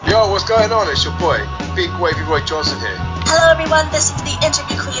Yo, what's going on? It's your boy, Big Wavy Roy Johnson here. Hello everyone, this is the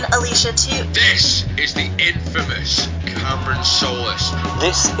interview queen Alicia too. This is the infamous Cameron Solis.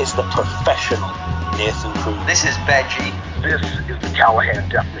 This is the professional Nathan Cruz. This is Benji. This is the Callahan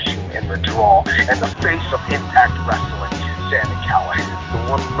Death Machine in the draw, and the face of Impact Wrestling, Sammy Callahan. The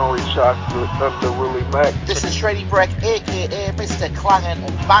one and only chocolate Thunder Willie Mack. This is Shreddy Breck, aka Mr. Clangin'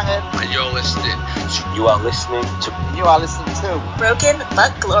 and Bangin'. And you're listening to... You are listening to... You are listening to... Broken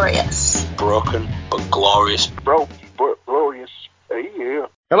but Glorious. Broken but Glorious. Broken but Glorious. Hey, yeah.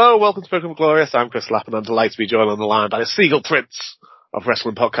 Hello, welcome to Broken but Glorious. I'm Chris Lapp, and I'm delighted to be joined on the line by the Seagull Prince of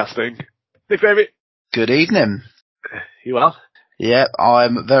wrestling podcasting, Nick Baby. Good evening. You well? Yeah,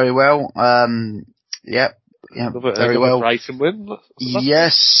 I'm very well. Very well. Brighton win.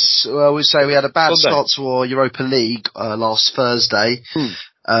 Yes, well, we say we had a bad start to our Europa League last Thursday,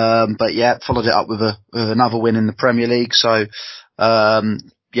 but yeah, followed it up with another win in the Premier League. So,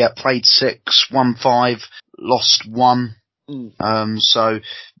 played 6, won 5, lost 1. So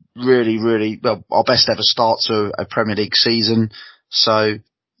really, well, our best ever start to a Premier League season. So,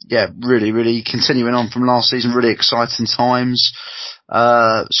 yeah, really continuing on from last season. Really exciting times.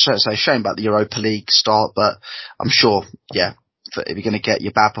 So it's a shame about the Europa League start, but I'm sure, if you're going to get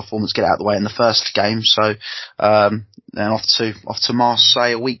your bad performance, get it out of the way in the first game. So, then off to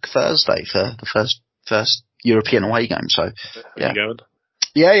Marseille a week Thursday for the first European away game. So, yeah.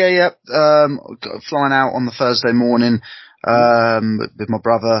 Yeah. Flying out on the Thursday morning, with my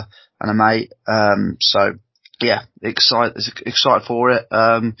brother and a mate. So, yeah, excited for it.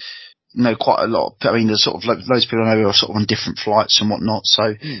 Quite a lot. I mean, there's sort of loads of people I know are sort of on different flights and whatnot. So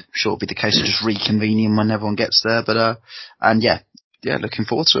I'm sure it'll be the case of just reconvening when everyone gets there. But looking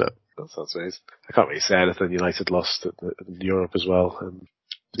forward to it. That sounds amazing. I can't really say anything. United lost in Europe as well.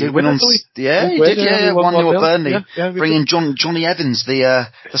 Did win on? Yeah, he did. Yeah, 1-0 at Burnley, bringing Johnny Evans, the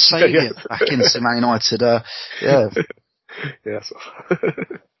saviour, back into Man United. Yes.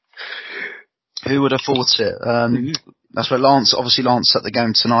 Who would have thought it? That's where Lance at the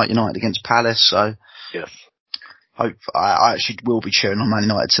game tonight, United against Palace. So, yes. I actually will be cheering on Man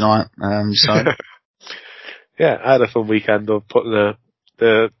United tonight. Yeah, I had a fun weekend of putting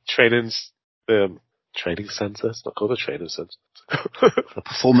the training centre. It's not called a training centre. The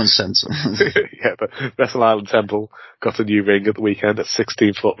performance centre. Yeah, but Wrestle Island Temple got a new ring at the weekend, a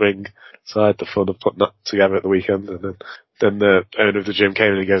 16-foot ring. So I had the fun of putting that together at the weekend, and then the owner of the gym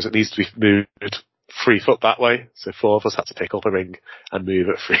came in and goes, it needs to be moved 3 foot that way. So 4 of us had to pick up a ring and move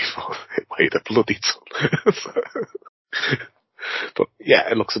it 3 foot. It weighed a bloody ton. But yeah,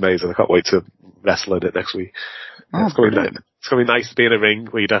 it looks amazing. I can't wait to wrestle in it next week. It's going to be nice to be in a ring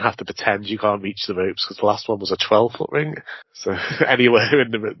where you don't have to pretend you can't reach the ropes, because the last one was a 12-foot ring. So anywhere in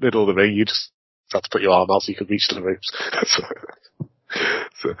the middle of the ring, you just have to put your arm out so you can reach the ropes.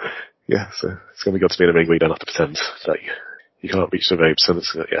 So it's going to be good to be in a ring where you don't have to pretend that you can't reach the ropes. And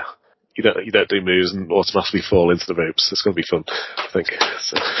it's, you don't do moves and automatically fall into the ropes. It's going to be fun, I think.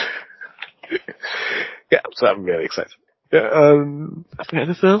 So I'm really excited. Yeah,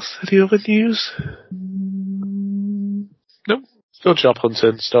 anything else? Any other news? No. Still job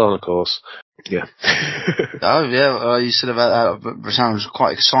hunting, still on a course. Yeah. You said about that. It sounds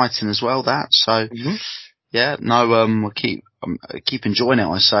quite exciting as well, that. So, I keep enjoying it,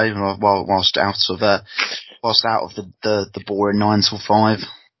 I say, whilst out of the boring 9 till 5.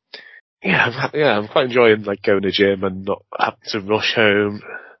 I'm quite enjoying going to the gym and not having to rush home.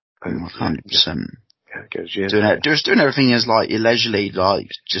 100%. Go to gym. Doing everything is like leisurely,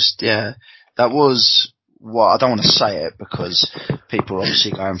 that was what I don't want to say it, because people are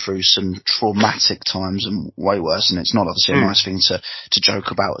obviously going through some traumatic times and way worse, and it's not obviously a nice thing to joke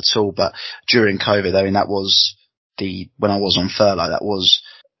about at all. But during COVID, I mean, that was when I was on furlough, that was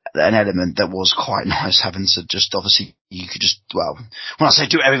an element that was quite nice, having to just, obviously, you could just, well, when I say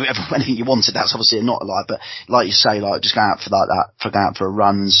do anything you wanted, that's obviously not a lie, but like you say, just going out going out for a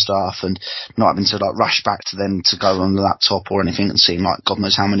run and stuff, and not having to rush back to go on the laptop or anything and seeing God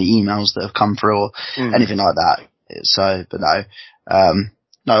knows how many emails that have come through or anything like that. So, but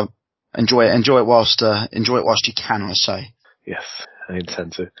no, enjoy it whilst you can, I say. Yes, I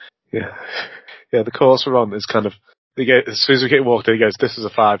intend to. Yeah. Yeah, the course we're on is kind of, as soon as we get walked in, he goes, this is a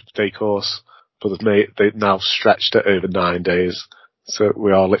 5-day course, but they've now stretched it over 9 days. So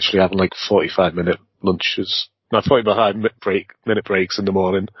we are literally having 45-minute lunches. No, 45-minute breaks in the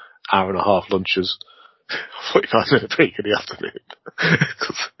morning, hour and a half lunches, 45-minute break in the afternoon.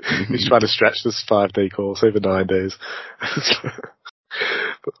 Because he's trying to stretch this 5-day course over 9 days.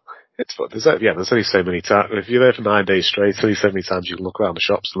 But it's fun. There's only so many times. If you're there for 9 days straight, there's only so many times you can look around the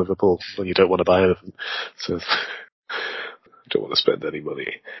shops in Liverpool when you don't want to buy anything. So don't want to spend any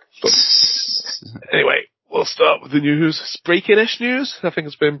money. But anyway, we'll start with the news. It's breaking-ish news. I think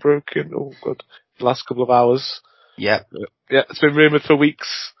it's been broken, the last couple of hours. Yeah. Yeah, it's been rumoured for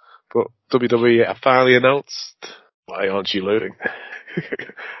weeks, but WWE have finally announced. Why aren't you loading?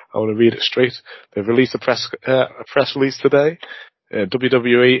 I want to read it straight. They've released a press release today.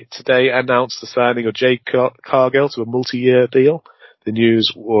 WWE today announced the signing of Jade Cargill to a multi-year deal. The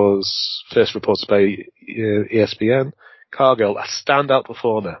news was first reported by ESPN. Cargill, a standout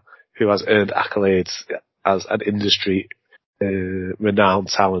performer who has earned accolades as an industry renowned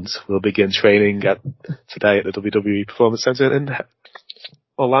talent, will begin training today at the WWE Performance Center in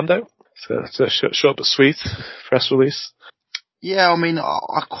Orlando. So it's a short but sweet press release. Yeah, I mean,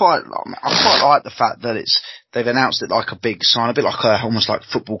 I quite like the fact that they've announced it like a big sign, a bit like almost like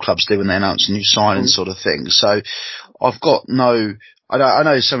football clubs do when they announce a new signing sort of thing. So I've got I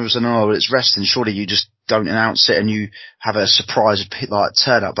know some of us know it's wrestling. Surely you just don't announce it and you have a surprise like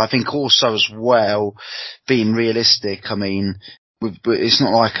turn up. But I think also as well, being realistic, I mean, it's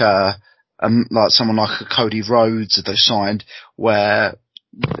not like like someone like a Cody Rhodes that they've signed where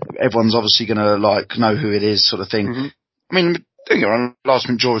everyone's obviously going to like know who it is sort of thing. Mm-hmm. I mean, don't get me wrong, the large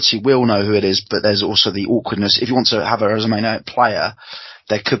majority will know who it is, but there's also the awkwardness. If you want to have her as a main player,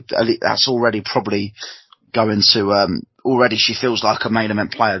 that's already probably going to, already she feels like a main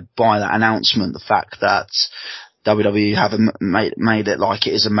event player by that announcement, the fact that WWE haven't made it like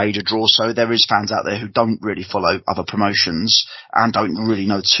it is a major draw. So there is fans out there who don't really follow other promotions and don't really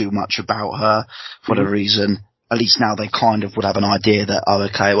know too much about her for whatever reason. At least now they kind of would have an idea that,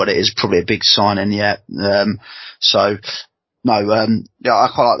 it is probably a big signing yet. Yeah, I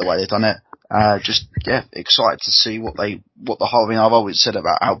quite like the way they've done it. Excited to see what the whole. I mean, I've always said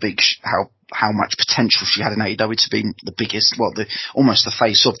about how much potential she had in AEW to be the biggest, almost the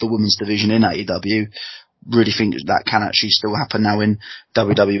face of the women's division in AEW. Really think that can actually still happen now in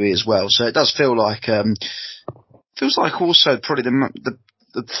WWE as well. So it does feel like also probably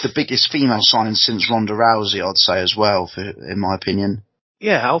the biggest female signing since Ronda Rousey, I'd say as well, in my opinion.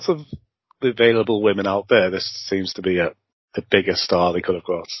 Yeah, out of the available women out there, this seems to be the biggest star they could have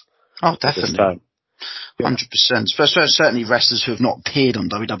got. Oh, definitely. 100%. Certainly wrestlers who have not appeared on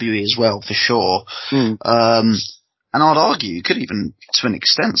WWE as well, for sure. And I'd argue, you could even, to an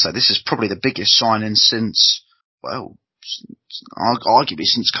extent, say this is probably the biggest signing since, arguably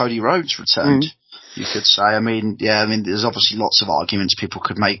since Cody Rhodes returned. You could say. I mean, there's obviously lots of arguments people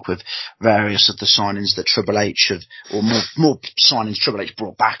could make with various of the signings that Triple H or more signings Triple H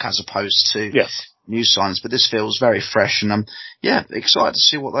brought back as opposed to new signings. But this feels very fresh, and I'm excited to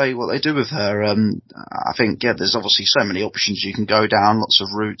see what they do with her. I think there's obviously so many options you can go down, lots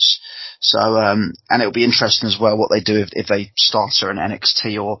of routes. So and it'll be interesting as well what they do if they start her in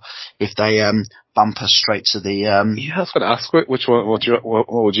NXT or if they bump her straight to the. I was going to ask which one. What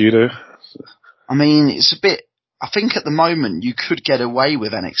would you do? I mean, it's a bit. I think at the moment you could get away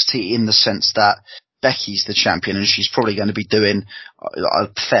with NXT in the sense that Becky's the champion and she's probably going to be doing a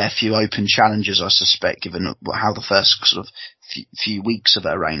fair few open challenges, I suspect, given how the first sort of few weeks of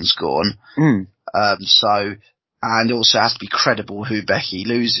her reign's gone. And it also has to be credible who Becky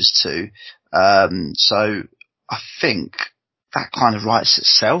loses to. So I think that kind of writes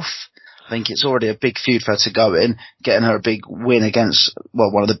itself. I think it's already a big feud for her to go in, getting her a big win against,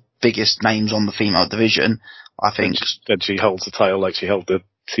 one of the biggest names on the female division, I think. Then she holds the title like she held the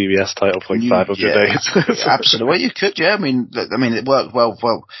TBS title for 500 days. Absolutely. You could, I mean, it worked well.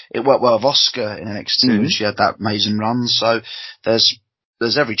 It worked well with Oscar in NXT when she had that amazing run. So there's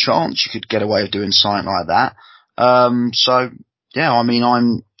every chance you could get away with doing something like that. I mean,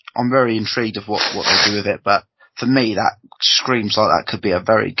 I'm very intrigued of what they do with it, but for me, that screams like that could be a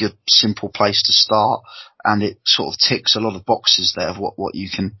very good, simple place to start, and it sort of ticks a lot of boxes there of what you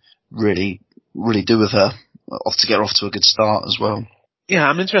can really, really do with her to get her off to a good start as well. Yeah,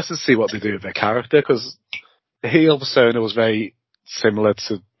 I'm interested to see what they do with her character, because the heel persona was very similar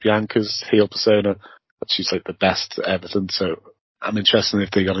to Bianca's heel persona, but she's like the best at everything, so I'm interested if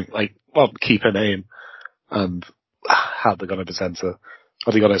they're going to, keep her name, and how they're going to present her.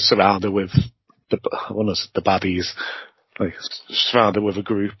 Are they going to surround her with the baddies, surround her with a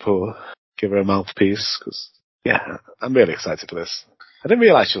group, or give her a mouthpiece? Because I'm really excited for this. I didn't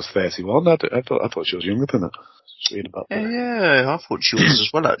realise she was 31. I thought she was younger than that. Just reading about that. Yeah, I thought she was as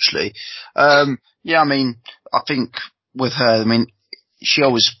well, actually. I mean, I think with her, she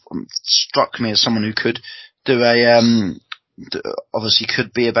always struck me as someone who could do obviously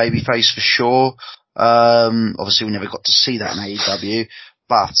could be a babyface for sure. Obviously we never got to see that in AEW,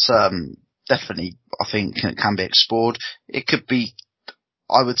 but definitely I think it can be explored. It could be,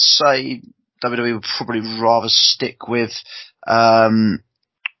 I would say WWE would probably rather stick with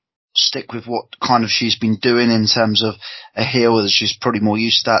stick with what kind of she's been doing in terms of a heel that she's probably more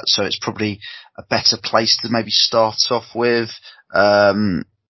used to that, so it's probably a better place to maybe start off with. But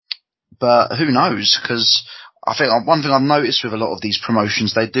who knows? Because I think one thing I've noticed with a lot of these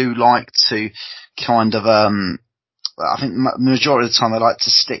promotions, they do like to kind of, I think the majority of the time they like to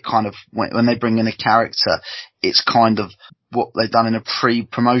stick kind of, when they bring in a character, it's kind of what they've done in a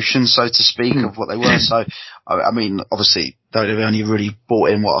pre-promotion, so to speak, of what they were. So, I mean, obviously, they've only really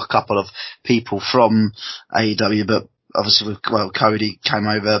brought in, a couple of people from AEW, but obviously, Cody came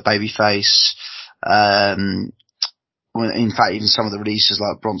over, babyface, in fact, even some of the releases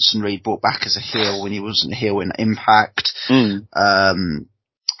like Bronson Reed brought back as a heel when he wasn't a heel in Impact.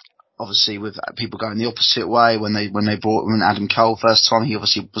 Obviously, with people going the opposite way, when Adam Cole first time, he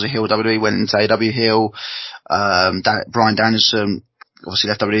obviously was a heel WWE, went into AEW heel. Bryan Danielson obviously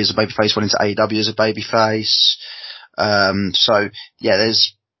left WWE as a babyface, went into AEW as a babyface. So yeah,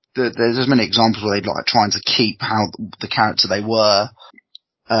 there's many examples where they'd like trying to keep how the character they were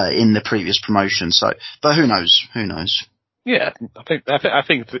in the previous promotion. So, but who knows? Who knows? Yeah, I think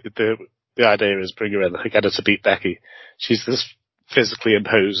the idea is bring her in, get her to beat Becky. She's this physically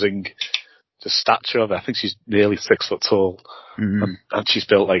imposing just stature of her. I think she's nearly 6 foot tall, and she's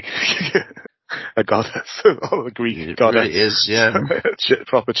built like a goddess, or a Greek goddess. It really is, yeah.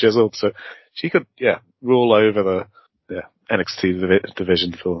 Proper chiseled. So she could, rule over the NXT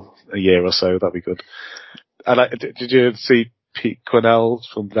division for a year or so. That'd be good. And did you see Pete Quinnell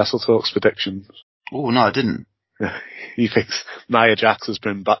from Wrestle Talk's predictions? Oh no, I didn't. He thinks Nia Jax has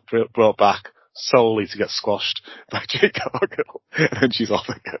been brought back solely to get squashed by Jade Cargill, and then she's off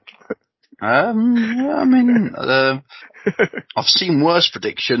again. I mean, I've seen worse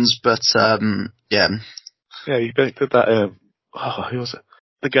predictions, but yeah. Yeah, he predicted that. Who was it?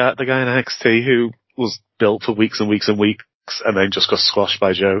 The guy in NXT who was built for weeks and weeks and weeks, and then just got squashed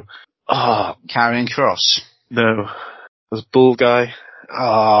by Joe. Karrion Kross. No, there's a bull guy.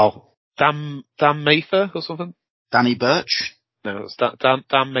 Dan Mather or something. Danny Burch. No, it was Dan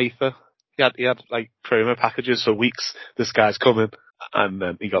Mather. He had like promo packages for weeks. This guy's coming, and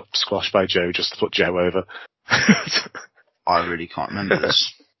then he got squashed by Joe just to put Joe over. I really can't remember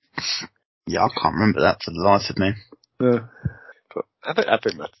this. Yeah, I can't remember that for the life of me. But I think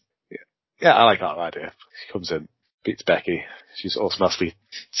that's I like that idea. She comes in, beats Becky. She's automatically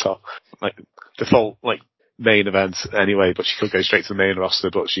top, like default like main event anyway. But she could go straight to the main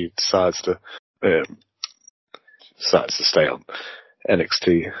roster, but she decides to stay on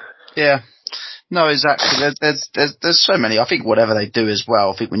NXT. Yeah. No, exactly. There's so many. I think whatever they do as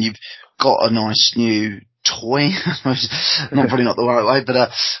well, I think when you've got a nice new toy, probably not the right way,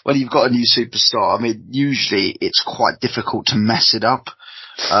 but when you've got a new superstar, I mean, usually it's quite difficult to mess it up.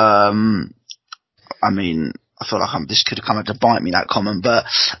 I mean, I feel like this could have come out to bite me, that comment, but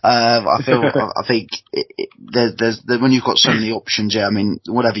I think when you've got so many options, I mean,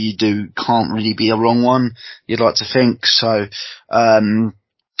 whatever you do can't really be a wrong one, you'd like to think. So, I'm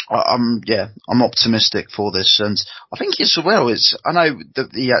optimistic for this, and I think I know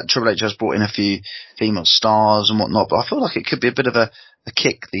that Triple H has brought in a few female stars and whatnot, but I feel like it could be a bit of a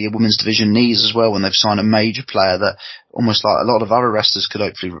kick the women's division needs as well when they've signed a major player that almost like a lot of other wrestlers could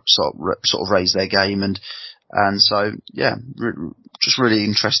hopefully sort of raise their game, and so just really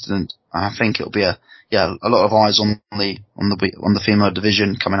interested, and I think it'll be a lot of eyes on the female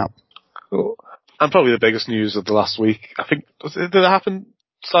division coming up. Cool. And probably the biggest news of the last week, I think, did it happen?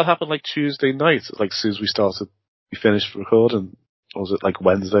 Start happened like Tuesday night, like as soon as we finished recording, or was it like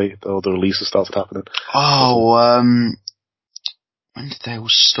Wednesday, or the releases started happening? When did they all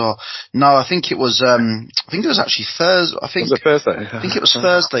start? No, I think it was actually Thursday. Was it Thursday? I think it was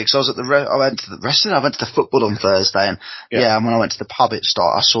Thursday, because I was at I went to the wrestling, I went to the football on Thursday, and when I went to the pub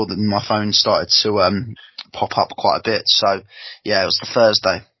I saw that my phone started to pop up quite a bit, so yeah, it was the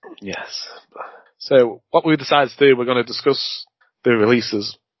Thursday. Yes. So what we decided to do, we're going to discuss the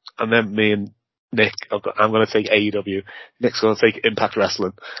releases, and then me and Nick, I'm going to take AEW, Nick's going to take Impact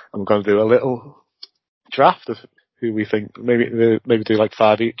Wrestling, and we're going to do a little draft of who we think, maybe do like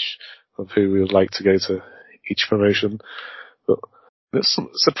 5 each, of who we would like to go to each promotion. But there's some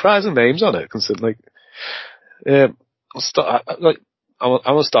surprising names on it, considering I want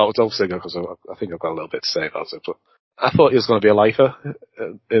to start with Dolph Ziggler, because I think I've got a little bit to say about it, but I thought he was going to be a lifer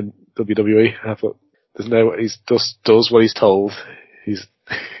in WWE. I thought he just does what he's told. You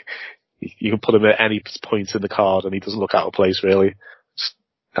can put him at any point in the card and he doesn't look out of place, really.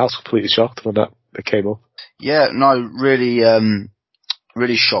 I was completely shocked when that came up. Yeah, no, really,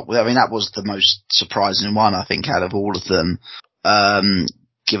 really shocked. I mean, that was the most surprising one, I think, out of all of them.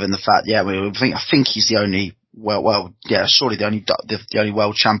 Given the fact, I think he's the only surely the only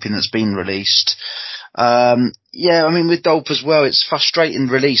world champion that's been released. I mean, with Dolph as well, it's frustrating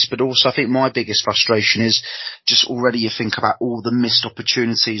release, but also I think my biggest frustration is just already you think about all the missed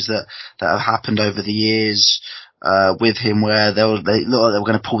opportunities that have happened over the years, with him where they looked like they were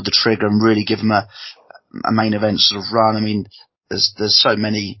going to pull the trigger and really give him a main event sort of run. I mean, there's so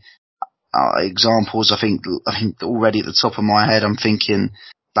many examples. I think already at the top of my head, I'm thinking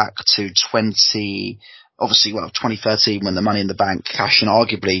back to 2013 when the Money in the Bank cash-in,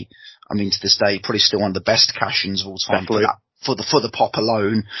 arguably, I mean, to this day, probably still one of the best cash-ins of all time for the pop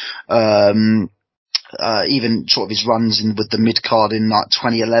alone. Even sort of his runs with the mid-card in like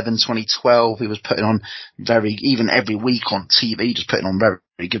 2011, 2012, he was putting on even every week on TV, just putting on very,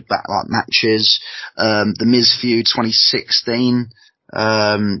 very good matches. The Miz feud 2016,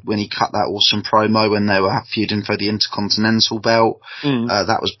 when he cut that awesome promo when they were feuding for the Intercontinental belt.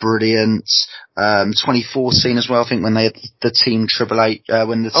 That was brilliant. 2014 as well, I think, when they had the Team Triple H,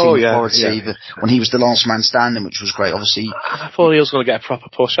 when the Team Authority, when he was the last man standing, which was great, obviously. I thought he was going to get a proper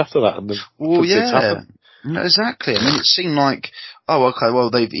push after that. And no, exactly. I mean, it seemed like,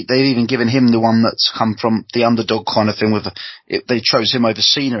 they've even given him the one that's come from the underdog kind of thing they chose him over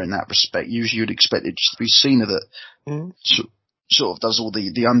Cena in that respect. Usually you'd expect it just to be Cena that sort of does all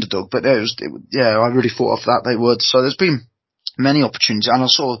the underdog, but I really thought of that they would. So there's been many opportunities, and I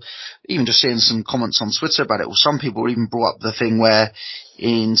saw even just seeing some comments on Twitter about it. Well, some people even brought up the thing where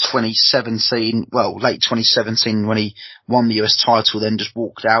in 2017, late 2017, when he won the US title, then just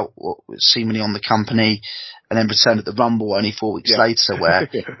walked out, seemingly on the company, and then returned at the Rumble only 4 weeks later, where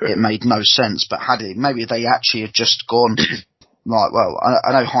it made no sense. But maybe they actually had just gone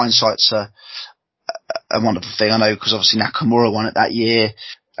I know hindsight's a wonderful thing. I know because obviously Nakamura won it that year,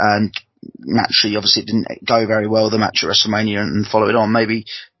 and naturally, obviously, it didn't go very well, the match at WrestleMania, and follow it on. Maybe,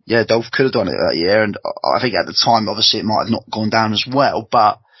 Dolph could have done it that year, and I think at the time, obviously, it might have not gone down as well,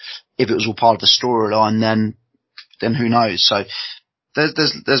 but if it was all part of the storyline, then who knows? So,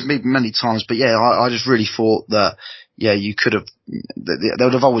 there's been many times, but I just really thought that, you could have, there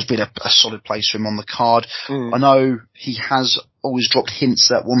would have always been a solid place for him on the card. I know he has always dropped hints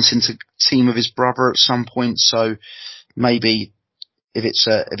that wanting to team with his brother at some point, so maybe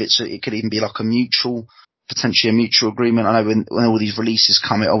it could even be like potentially a mutual agreement. I know when all these releases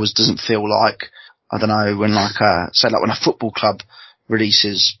come, it always doesn't feel like, I don't know, when when a football club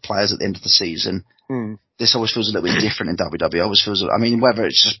releases players at the end of the season, this always feels a little bit different in WWE. Always feels, I mean, whether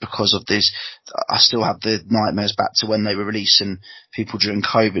it's just because of this, I still have the nightmares back to when they were releasing people during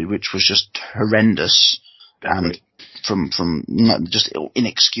COVID, which was just horrendous. And from not just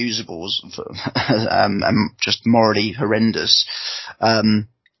inexcusable, just morally horrendous.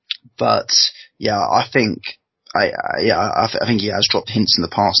 But I think he has dropped hints in the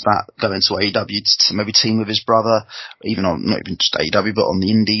past that going to AEW to maybe team with his brother, not even just AEW, but on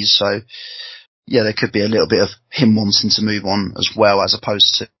the Indies. So there could be a little bit of him wanting to move on as well, as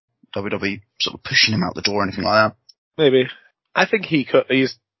opposed to WWE sort of pushing him out the door or anything like that. Maybe. I think he could.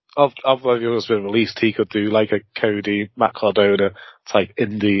 Of what has been released, he could do like a Cody, Matt Cardona type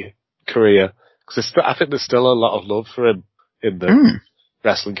indie career. Because I think there's still a lot of love for him in the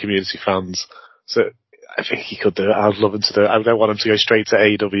wrestling community, fans. So I think he could do it. I'd love him to do it. I don't want him to go straight to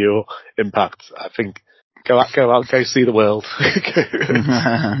AEW or Impact. I think go out, go see the world.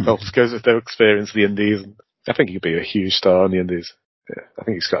 Go experience the indies. And I think he could be a huge star on the indies. Yeah, I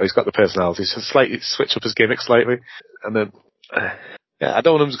think he's got the personality. So slightly switch up his gimmick slightly, and then. I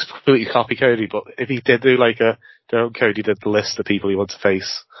don't want him to completely copy Cody, but if he did do Cody did the list of people he wants to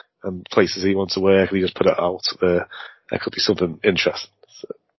face and places he wants to work, and he just put it out there, that could be something interesting. So,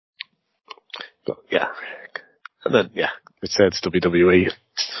 but and then return to WWE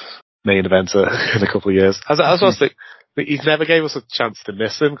main eventer in a couple of years. As I was thinking, he's never gave us a chance to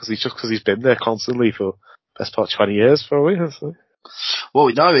miss him because he's been there constantly for the best part of 20 years, probably. So. Well,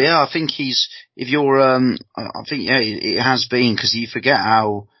 no, I think it has been, because you forget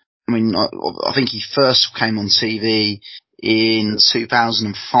how, I mean, I think he first came on TV in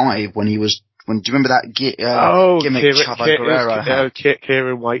 2005 when do you remember that gimmick Chavo Guerrero had?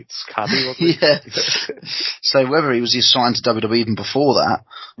 Kieran White's caddy, wasn't it? So whether he was assigned to WWE even before that,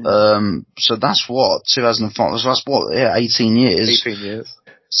 so that's 2005, that's 18 years. 18 years.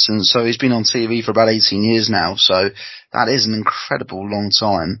 So he's been on TV for about 18 years now, so that is an incredible long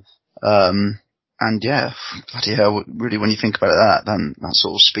time. And bloody hell, really, when you think about it, then that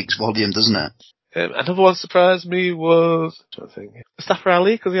sort of speaks volume, doesn't it? Another one surprised me was, Mustafa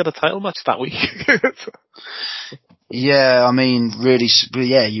Ali, because he had a title match that week. I mean, really,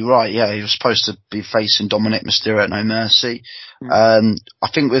 you're right. He was supposed to be facing Dominic Mysterio at No Mercy. I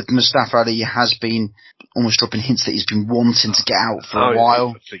think with Mustafa Ali, he has been almost dropping hints that he's been wanting to get out for a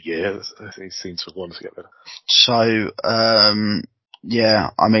while. For years, he seems to have wanted to get rid of. So, yeah,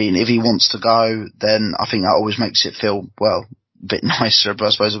 I mean, if he wants to go, then I think that always makes it feel, well, a bit nicer, but I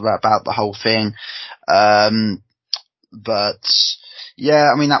suppose about the whole thing. But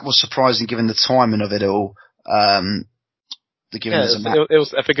yeah, I mean, that was surprising given the timing of it all. I think it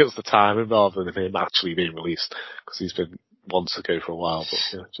was the timing rather than him actually being released, because he's been wanting to go for a while, but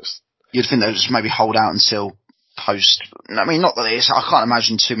yeah, just. You'd think they'd just maybe hold out until post. I mean, not that I can't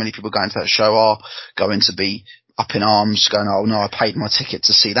imagine too many people going to that show are going to be up in arms, going, "Oh no, I paid my ticket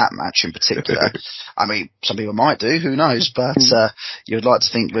to see that match in particular." I mean, some people might do, who knows? But you'd like to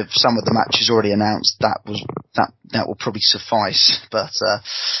think with some of the matches already announced, that will probably suffice. But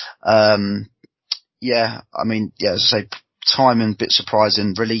yeah, I mean, yeah, as I say, timing a bit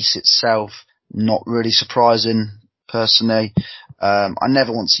surprising. Release itself not really surprising, personally. I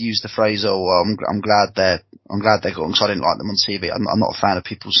never want to use the phrase, "Oh, well, I'm glad they're gone," because I didn't like them on TV. I'm not a fan of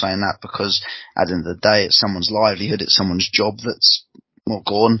people saying that, because at the end of the day, it's someone's livelihood, it's someone's job that's not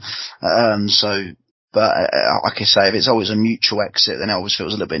gone. But like I say, if it's always a mutual exit, then it always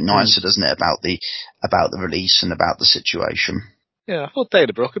feels a little bit nicer, doesn't it, about the release and about the situation. Yeah, I thought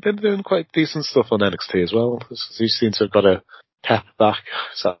Dana Brooke had been doing quite decent stuff on NXT as well. He seems to have got a pep back.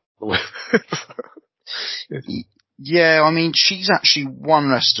 So. Yeah, I mean, she's actually one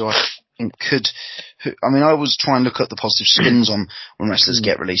wrestler I think I always try and look at the positive spins on when wrestlers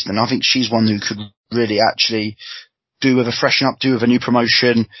get released, and I think she's one who could really actually do with a freshen up, do with a new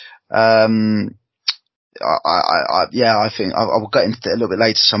promotion. I think I will get into it a little bit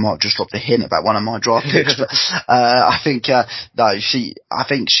later, so I might just drop the hint about one of my draft picks. But I think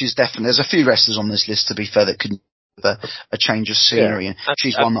she's definitely. There's a few wrestlers on this list, to be fair, that could have a change of scenery, and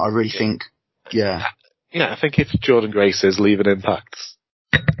she's one that I really think. Yeah. Yeah, I think if Jordan Grace is leaving Impact,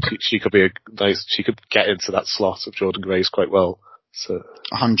 she could be she could get into that slot of Jordan Grace quite well. So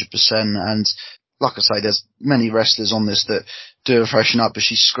 100%, and like I say, there's many wrestlers on this that do a freshen up, but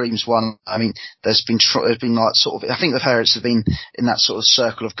she screams one. I mean, there's been like sort of, I think the parents have been in that sort of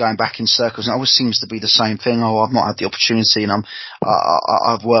circle of going back in circles, and it always seems to be the same thing. Oh, I've not had the opportunity, and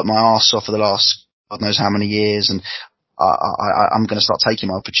I've worked my arse off for the last God knows how many years, and I'm going to start taking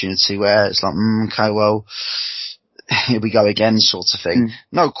my opportunity, where it's like, okay, well, here we go again, sort of thing.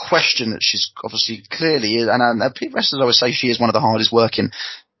 No question that she's obviously clearly, and wrestlers always say she is one of the hardest working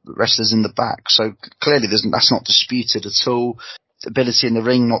wrestlers in the back, so clearly that's not disputed at all. Ability in the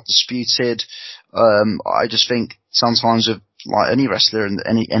ring, not disputed. I just think sometimes with like any wrestler in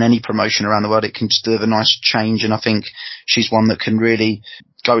any promotion around the world, it can just do a nice change, and I think she's one that can really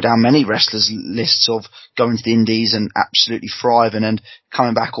go down many wrestlers' lists of going to the indies and absolutely thriving and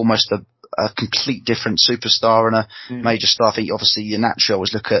coming back almost a complete different superstar and a major star. I think obviously you naturally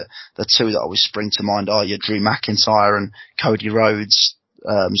always look at the two that always spring to mind are your Drew McIntyre and Cody Rhodes.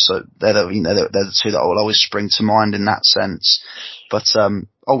 So they're the two that will always spring to mind in that sense. But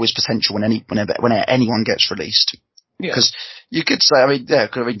always potential when anyone gets released. Because you could say,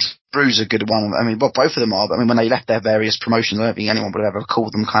 Drew's a good one. I mean, well, both of them are. But I mean, when they left their various promotions, I don't think anyone would have ever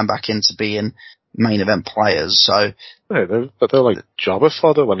called them coming back in to being main event players. So no, they're like jobber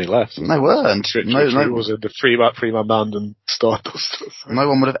fodder when he left. They weren't. Drew was in the three-man band and Stardust. No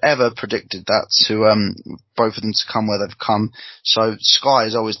one would have ever predicted that to both of them to come where they've come. So sky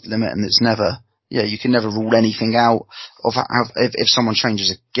is always the limit, and it's never. Yeah, you can never rule anything out of if someone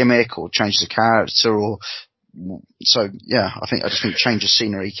changes a gimmick or changes a character or. So yeah, I just think change of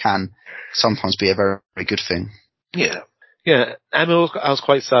scenery can sometimes be a very, very good thing. Yeah. And I was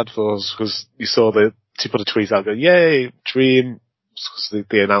quite sad for us because you saw she put a tweet out going, "Yay, Dream!" Because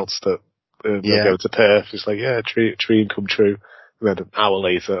they announced that they're going to Perth. It's like, yeah, Dream come true. And then an hour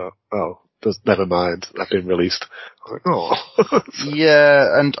later, never mind, I've been released. I was like, oh.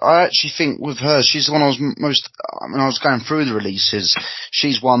 Yeah, and I actually think with her, she's the one I was going through the releases,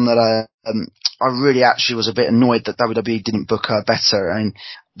 she's one that I really actually was a bit annoyed that WWE didn't book her better. I mean,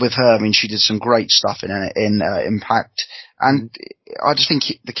 with her, she did some great stuff in Impact, and I just think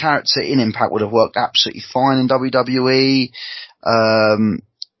the character in Impact would have worked absolutely fine in WWE.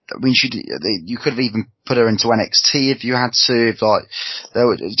 You could have even put her into NXT if you had to.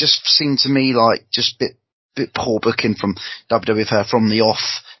 It just seemed to me like just bit poor booking from WWE with her from the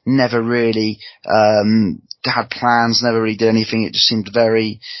off. Never really had plans. Never really did anything. It just seemed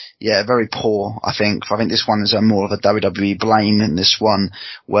very poor. I think this one is more of a WWE blame in this one,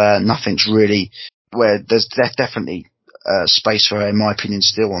 where nothing's really. Where there's definitely space for her, in my opinion,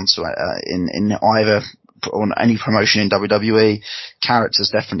 still onto in either. On any promotion in WWE,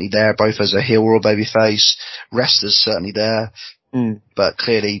 characters definitely there, both as a heel or a babyface. Wrestlers certainly there, but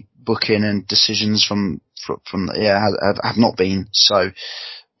clearly booking and decisions from have not been. So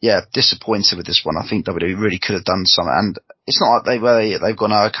yeah, disappointed with this one. I think WWE really could have done something, and it's not like they've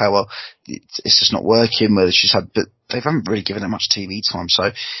gone, oh, okay, well, it's just not working. Whether she's had, but they haven't really given her much TV time. So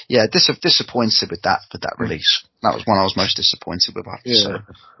yeah, disappointed with that release. That was one I was most disappointed with.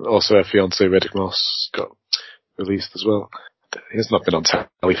 Also, her fiance Riddick Moss got released as well. He's not been on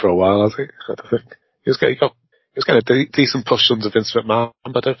telly for a while, I think. He was getting a decent push under Vince McMahon,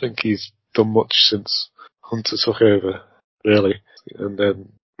 but I don't think he's done much since Hunter took over, really. And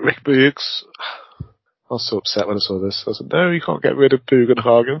then Rick Boogs, I was so upset when I saw this. I said, no, you can't get rid of Boog and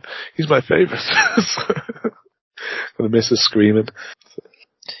Hagen. He's my favourite. Gonna miss her screaming.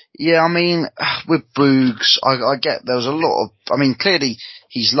 Yeah, I mean, with Boogs, I get there was a lot of, I mean, clearly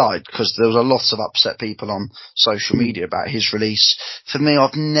he's lied because there was a lot of upset people on social media about his release. For me,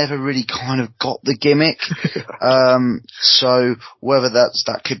 I've never really kind of got the gimmick. So whether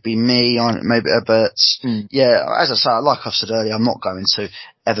that could be me, maybe, but yeah, as I say, like I've said earlier, I'm not going to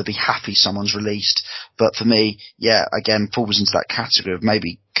ever be happy someone's released. But for me, yeah, again, falls into that category of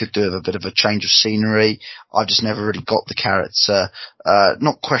maybe could do with a bit of a change of scenery. I've just never really got the character.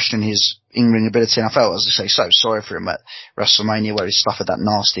 Not questioning his in-ring ability, and I felt, as I say, so sorry for him at WrestleMania where he suffered that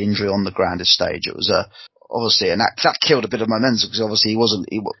nasty injury on the grandest stage. It was obviously, and that killed a bit of momentum because obviously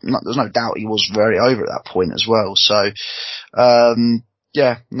there's no doubt he was very over at that point as well. So,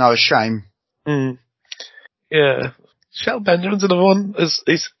 yeah, no, a shame. Yeah. Shelton Benjamin's another one.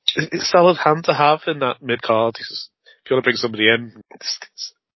 It's a solid hand to have in that mid card. If you want to bring somebody in,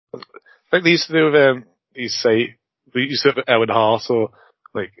 like they used to do with we used to have Owen Hart or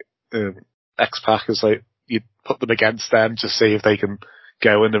like X-Pac, is like you put them against them to see if they can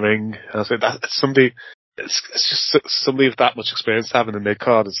go in the ring. And I think that's somebody. It's just somebody with that much experience to have in the mid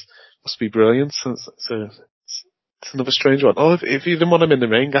card must be brilliant. So it's another strange one. Oh, if you didn't want him in the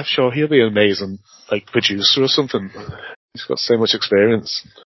ring, I'm sure he'll be an amazing like producer or something. He's got so much experience.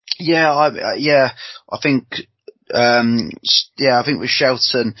 Yeah, I think with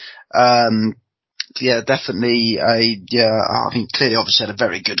Shelton, definitely I think clearly obviously had a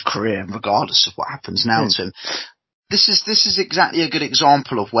very good career regardless of what happens now to him. This is exactly a good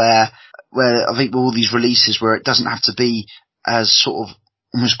example of where I think all these releases where it doesn't have to be as sort of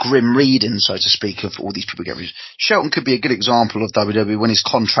almost grim reading, so to speak, of all these people get released. Shelton could be a good example of WWE when his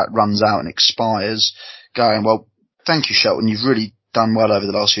contract runs out and expires, going, well, thank you, Shelton, you've really done well over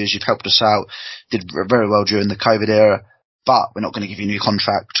the last few years, you've helped us out, did very well during the COVID era, but we're not going to give you a new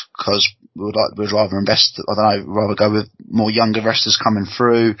contract because we'd rather invest, rather go with more younger wrestlers coming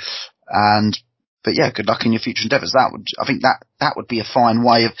through, but yeah, good luck in your future endeavours. I think that would be a fine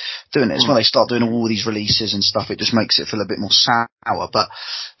way of doing it. It's when they start doing all these releases and stuff, it just makes it feel a bit more sour. But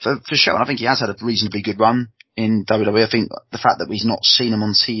for Shelton, I think he has had a reasonably good run in WWE. I think the fact that we've not seen him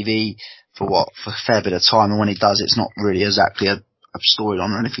on TV for a fair bit of time, and when he does, it's not really exactly a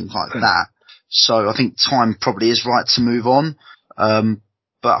storyline or anything like that. So I think time probably is right to move on.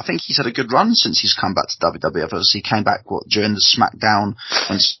 But I think he's had a good run since he's come back to WWE. Obviously, he came back during the SmackDown,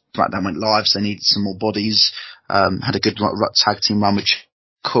 when SmackDown went live, so they needed some more bodies. Had a good tag team run, which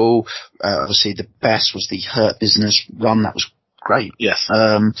cool. Obviously, the best was the Hurt Business run. That was great. Yes.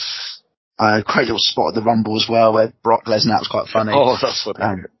 A great little spot at the Rumble as well, where Brock Lesnar, that was quite funny. Oh, that's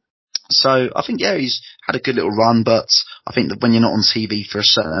funny. So I think, yeah, he's had a good little run, but I think that when you're not on TV for a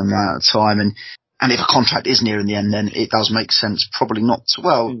certain amount of time, and if a contract is nearing the end, then it does make sense probably not to,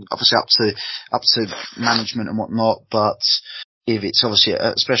 obviously up to management and whatnot, but if it's obviously,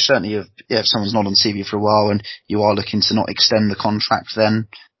 especially certainly if someone's not on TV for a while and you are looking to not extend the contract, then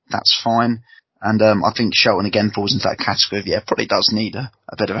that's fine. And I think Shelton again falls into that category of, probably does need a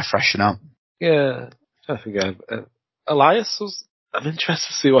bit of a freshen up. Yeah, I think Elias I'm interested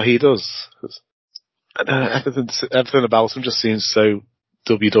to see what he does. Everything about him just seems so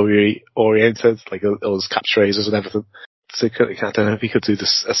WWE oriented, like all his catchphrases and everything. So I don't know if he could do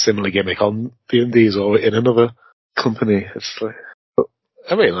a similar gimmick on the Indies or in another company. It's like, but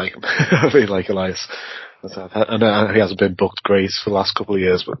I really like him. I really like Elias. I know he hasn't been booked great for the last couple of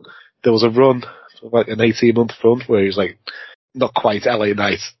years, but there was a run, like an 18-month run, where he was like not quite LA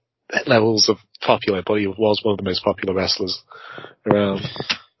Knight levels of popular, but he was one of the most popular wrestlers around.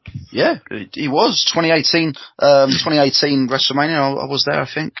 Yeah, he was 2018 WrestleMania. I was there, I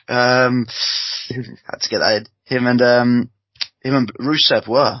think. Had to get that in. Him and Rusev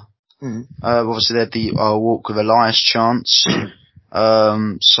were. Obviously, they had the Walk with Elias chance.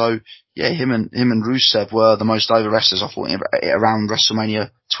 So yeah, him and Rusev were the most over wrestlers, I thought, around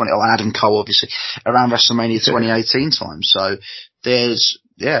WrestleMania 20. Oh, and Adam Cole, obviously, around WrestleMania 2018 time. So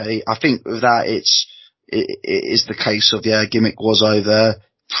I think with that, it is the case of, gimmick was over.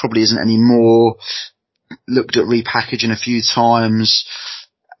 probably isn't anymore. Looked at repackaging a few times,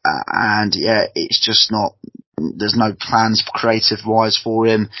 and yeah, it's just not. There's no plans creative-wise for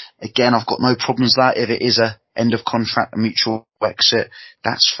him. Again, I've got no problems with that. If it is a end of contract, a mutual exit,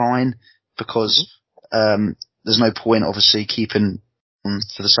 that's fine, because there's no point, obviously, keeping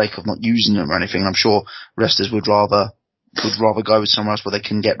for the sake of not using them or anything. I'm sure wrestlers would rather go with somewhere else where they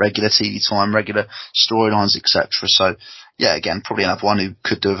can get regular TV time, regular storylines, etc. So, yeah, again, probably another one who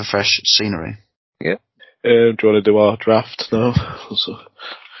could do with a fresh scenery. Yeah. Do you want to do our draft now?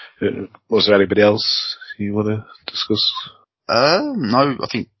 Was there anybody else you want to discuss? No, I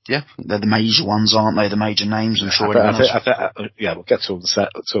think, they're the major ones, aren't they? The major names, I'm sure. We'll get too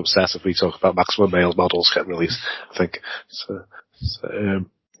upset if we talk about maximum male models getting released, I think.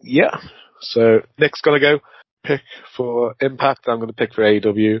 So Nick's gonna go pick for Impact. I'm gonna pick for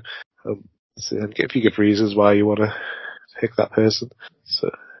AEW. And if you give reasons why you want to pick that person. So,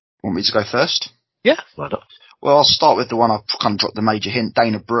 want me to go first? Yeah, why not? Well, I'll start with the one I've kind of dropped the major hint,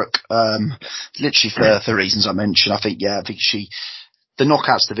 Dana Brooke. Literally for reasons I mentioned. I think the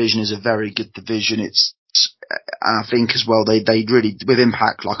Knockouts division is a very good division. And I think as well, they really, with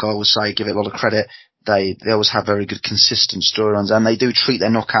Impact, like I always say, give it a lot of credit. They always have very good, consistent storylines, and they do treat their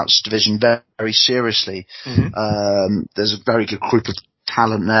Knockouts division very, very seriously. Mm-hmm. There's a very good group of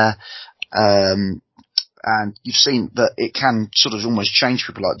talent there. And you've seen that it can sort of almost change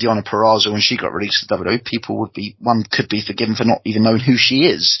people, like Deonna Purrazzo. When she got released to WWE, one could be forgiven for not even knowing who she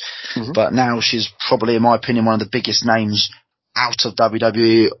is. Mm-hmm. But now she's probably, in my opinion, one of the biggest names out of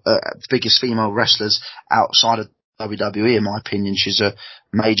WWE, biggest female wrestlers outside of WWE, in my opinion. She's a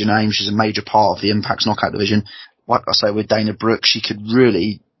major name. She's a major part of the Impact's Knockout division. Like I say, with Dana Brooke, she could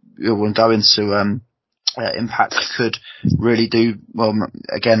really, when go into Impact, could really do well.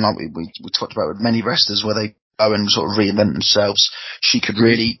 Again, like we talked about with many wrestlers, where they go and sort of reinvent themselves. She could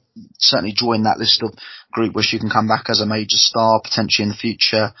really certainly join that list of group where she can come back as a major star potentially in the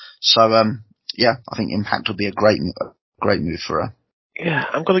future. So I think Impact would be a great move for her. Yeah,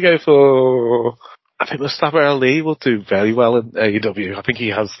 I'm going to go for. I think Mustafa Ali will do very well in AEW. I think he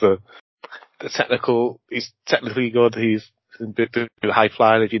has the technical. He's technically good. He's a bit high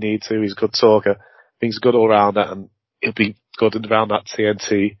flying if you need to. He's a good talker. He's good all round that, and he'll be good around that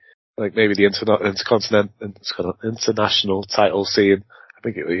TNT, like maybe the international title scene. I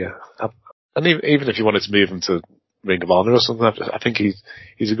think and even if you wanted to move him to Ring of Honor or something, I think he's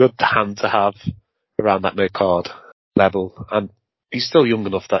a good hand to have around that mid card level, and he's still young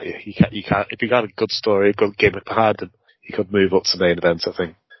enough that you can if you got a good story, a good gimmick behind him, he could move up to main event. I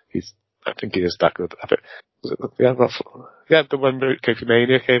think he is that good. When Kofi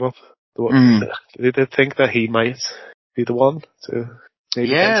Mania came up. Did they think that he might be the one to? He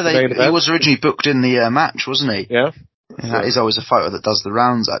was originally booked in the match, wasn't he? Yeah. That is always a photo that does the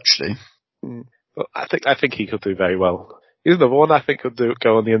rounds, actually. But I think he could do very well. He's the one I think could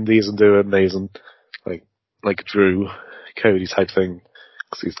go on the Indies and do amazing, like Drew, Cody type thing.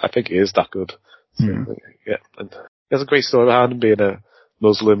 I think he is that good. So, and he has a great story behind him, being a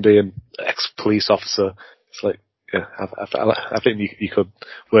Muslim, being ex-police officer. It's like. Yeah, I think you could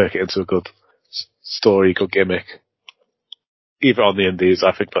work it into a good story, good gimmick. Either on the Indies,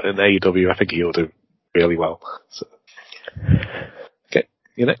 I think, but in AEW, I think he'll do really well. So. Okay,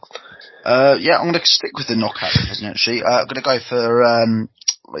 you next? I'm going to stick with the Knockout division, actually. I'm going to go for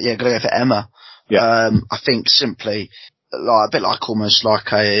Emma. Yeah. I think simply, a bit like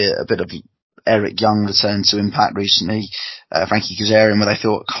a bit of Eric Young returned to Impact recently, Frankie Kazarian, where they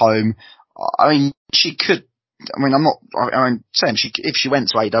feel at home. I mean, she could. If she went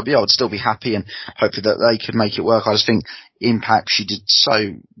to AEW, I would still be happy and hopefully that they could make it work. I just think Impact, she did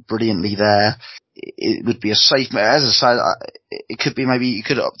so brilliantly there. It would be a safe, as I say, it could be maybe,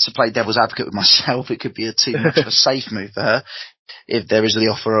 to play devil's advocate with myself, it could be too much of a safe move for her. If there is the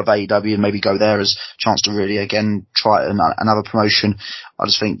offer of AEW and maybe go there as a chance to really, again, try another promotion, I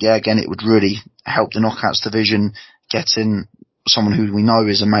just think, again, it would really help the Knockouts division get in someone who we know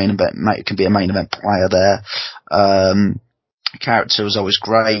is a main event, can be a main event player there. Character was always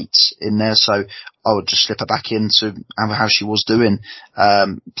great in there, so I would just slip her back into how she was doing.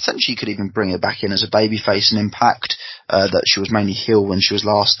 Potentially could even bring her back in as a babyface in Impact, that she was mainly heel when she was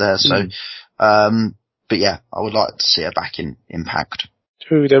last there, so, but yeah, I would like to see her back in Impact.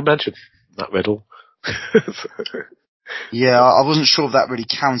 Who we don't mention? Matt Riddle. Yeah, I wasn't sure if that really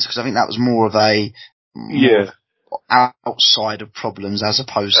counts, because I think that was more of a, outside of problems as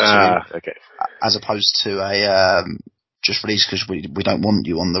opposed to a just release because we don't want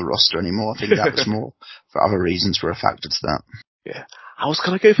you on the roster anymore. I think that was more for other reasons were a factor to that. Yeah, I was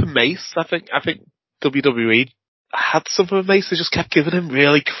gonna go for Mace. I think WWE had some of the mates that just kept giving him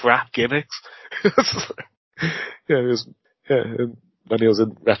really crap gimmicks. And when he was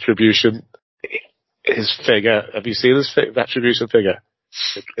in Retribution, his figure, have you seen his Retribution figure?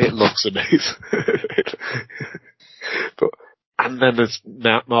 It looks amazing. And then there's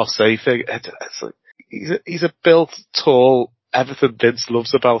Marseille figure. It's like, he's a built, tall, everything Vince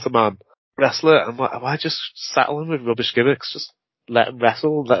loves about a man wrestler. And why just settle him with rubbish gimmicks? Just let him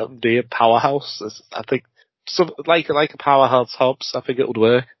wrestle, let him be a powerhouse. I think, like a powerhouse Hobbs, I think it would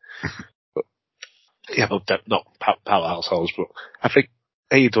work. But not powerhouse Hobbs, but I think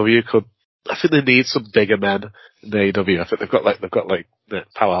AEW could. I think they need some bigger men in AEW. I think they've got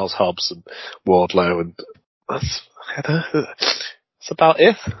powerhouse Hobbs and Wardlow, and that's about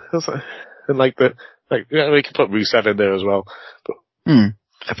it. And we can put Rusev in there as well, but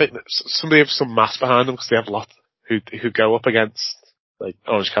I think that somebody have some mass behind them because they have a lot who go up against like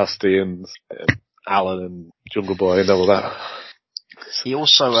Orange Cassidy and Alan and Jungle Boy and all that. He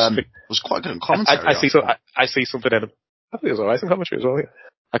also was quite good at commentary. I see something in him. I think he was alright in commentary as well. Yeah.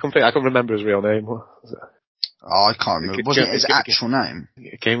 I can remember his real name. Oh, I can't remember. Wasn't it his actual name?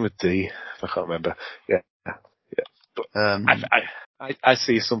 It came with D. I can't remember. Yeah. But I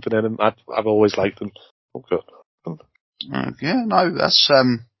see something in him. I've always liked him. Oh, good. That's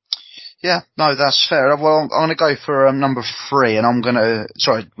that's fair. Well, I'm going to go for number 3, and I'm going to.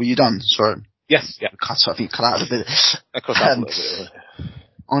 Sorry, were you done? Sorry. Yes. Yeah. I think you cut out a bit. I cut out a little bit.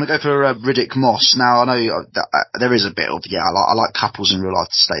 I'm going to go for Riddick Moss. Now, I know there is a bit of, I like couples in real life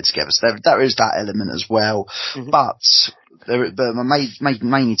to stay together. So there is that element as well. Mm-hmm. But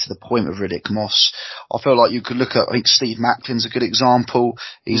mainly to the point of Riddick Moss, I feel like you could look at, I think Steve Macklin's a good example.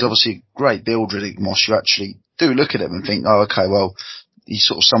 He's obviously a great build, Riddick Moss. You actually do look at him and think, oh, okay, well, he's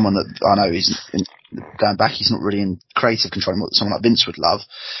sort of someone that I know going back, he's not really in creative control, what someone like Vince would love.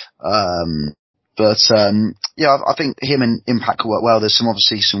 I think him and Impact could work well. There's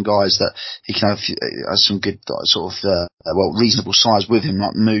obviously some guys that he can have some good sort of reasonable size with him,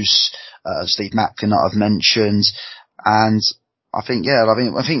 like Moose, Steve Macklin that I've mentioned, and I think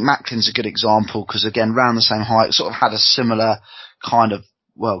Macklin's a good example because again, round the same height, sort of had a similar kind of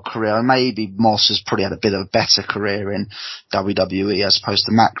career. Maybe Moss has probably had a bit of a better career in WWE as opposed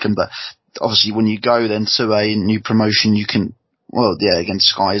to Macklin, but obviously when you go then to a new promotion, you can. Again,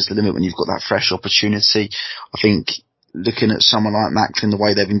 sky is the limit when you've got that fresh opportunity. I think looking at someone like Macklin, the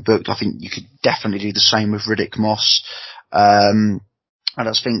way they've been booked, I think you could definitely do the same with Riddick Moss. And I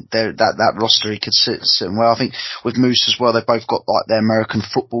just think that roster he could sit in well. I think with Moose as well, they've both got like their American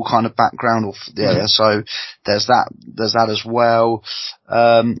football kind of background, so there's that as well.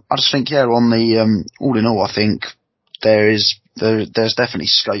 I just think on the all in all, I think there's definitely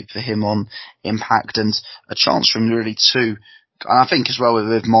scope for him on Impact and a chance for him really to. And I think as well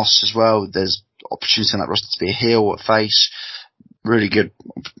with Moss as well, there's opportunity in that roster to be a heel or a face, really good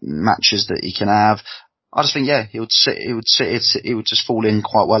matches that he can have. I just think he would just fall in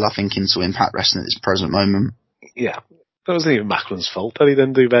quite well, I think, into Impact Wrestling at this present moment. Yeah. That wasn't even Macklin's fault that he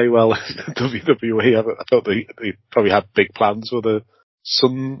didn't do very well in WWE. I thought they probably had big plans for the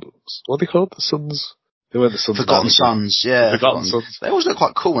Sun, what are they called? The Suns? They weren't the Suns. Forgotten Sons, yeah. Forgotten Sons. They always look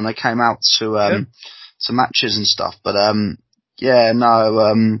quite cool when they came out to matches and stuff, but I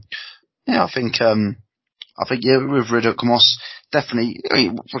think with Riddick Moss, definitely,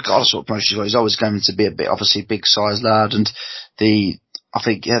 regardless of what promotion he's always going to be a bit, obviously, big size lad, and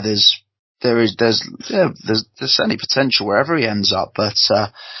there's certainly potential wherever he ends up, but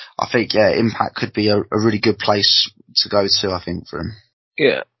I think Impact could be a really good place to go to, I think, for him.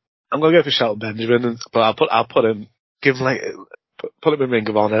 Yeah, I'm gonna go for Shelton Benjamin, but I'll put him, put him in Ring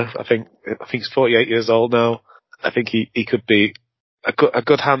of Honor. I think he's 48 years old now. I think he could be a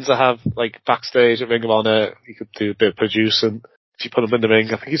good hand to have, like, backstage at Ring of Honor. He could do a bit of producing. If you put him in the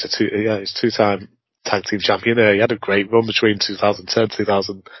ring, I think he's he's 2-time tag team champion there. He had a great run between 2010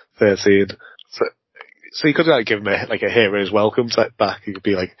 2013. So you could give him a hero's welcome type back. He could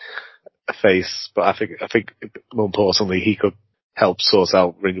be like a face, but I think more importantly, he could help sort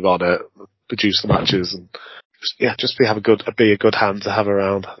out Ring of Honor, produce the matches, and just be a good hand to have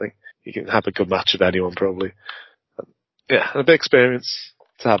around. I think he can have a good match with anyone probably. A big experience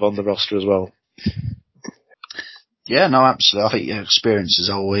to have on the roster as well. Yeah, no, absolutely. I think experience is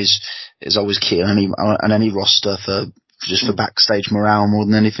always key on any roster for backstage morale more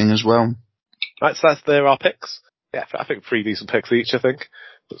than anything as well. Right, so there are our picks. Yeah, I think 3 decent picks each. I think.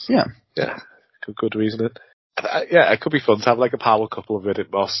 Yeah, good reasoning. It could be fun to have like a power couple of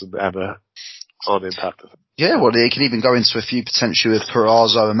Riddick Moss and Emma on Impact. Yeah, well, they can even go into a few potentially with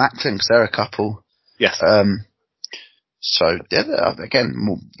Perazzo and Macklin because they're a couple. Yes. So yeah, again,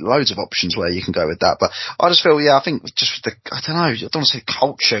 loads of options where you can go with that. But I just feel, I think just with I don't want to say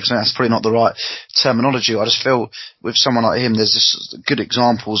culture because that's probably not the right terminology. I just feel with someone like him, there's just good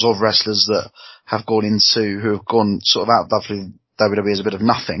examples of wrestlers that who have gone sort of out of WWE as a bit of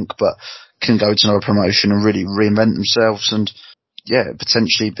nothing, but can go to another promotion and really reinvent themselves and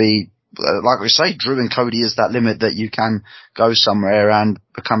potentially be. Like we say, Drew and Cody is that limit that you can go somewhere and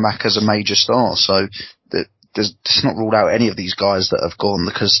come back as a major star. So it's not ruled out any of these guys that have gone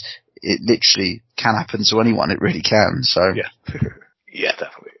because it literally can happen to anyone. It really can. So yeah,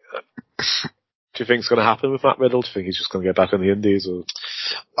 definitely. Do you think it's going to happen with Matt Riddle? Do you think he's just going to get back in the Indies? Or?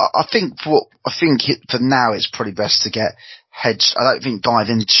 I think for now it's probably best to get heads. I don't think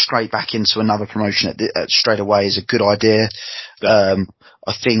diving straight back into another promotion straight away is a good idea. Yeah.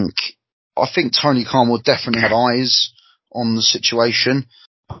 I think Tony Khan will definitely have eyes on the situation.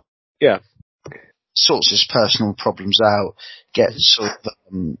 Yeah. Sorts his personal problems out, gets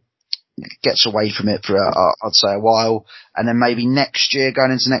away from it for I'd say a while, and then maybe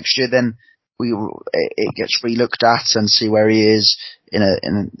going into next year, then it gets relooked at and see where he is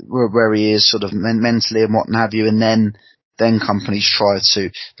where he is sort of mentally and what have you, and then companies try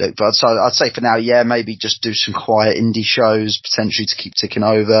to look. But I'd say for now, maybe just do some quiet indie shows potentially to keep ticking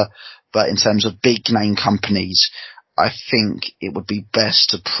over. But in terms of big name companies, I think it would be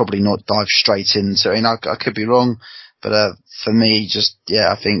best to probably not dive straight into. I could be wrong, but for me,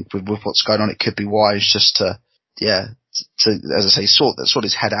 I think with what's going on, it could be wise just to as I say, sort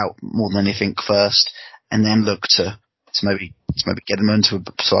his head out more than anything first, and then look to maybe get him into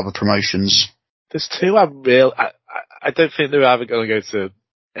other promotions. There's two I don't think they're either going to go to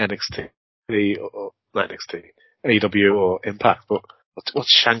NXT or not NXT, AEW or Impact, but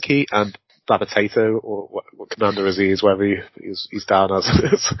what's Shanky and Babatato or what Commander Aziz, whether he's down as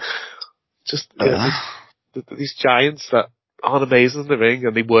just these giants that aren't amazing in the ring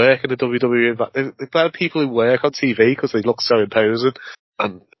and they work in the WWE, but they're better people who work on TV because they look so imposing.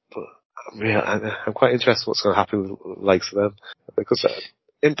 And I'm quite interested what's going to happen with the likes of them because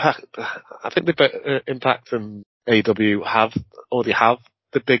Impact, I think Impact and AEW already have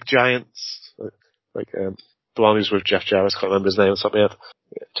the big giants like the one who's with Jeff Jarrett. I can't remember his name. Something like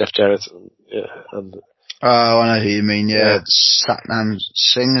Jeff Jarrett. And I know who you mean. Yeah, Satnam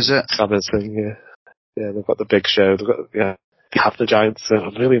Singh, is it? Satnam Singh. Yeah. They've got the big show. They have the giants. So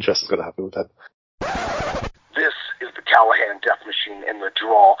I'm really interested what's going to happen with them. This is the Callahan Death Machine in the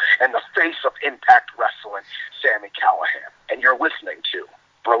draw, and the face of Impact Wrestling, Sami Callihan, and you're listening to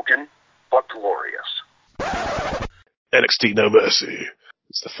Broken but Glorious. NXT No Mercy.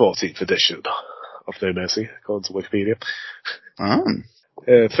 It's the 14th edition of No Mercy, according to Wikipedia.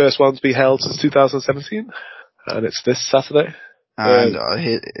 First one to be held since 2017, and it's this Saturday. And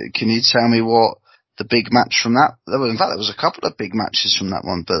can you tell me what the big match from that? In fact, there was a couple of big matches from that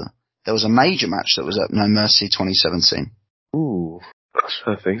one, but there was a major match that was at No Mercy 2017. Ooh,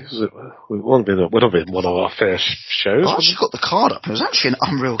 I think we would have been one of our first shows. I actually got the card up. It was actually an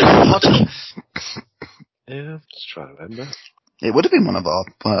unreal card. Yeah, just trying to remember. It would have been one of our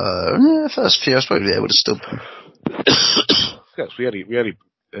first few. I suppose it would have still been. Yes, we only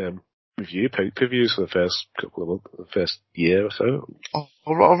review pay-per-views for the first couple of months, the first year or so.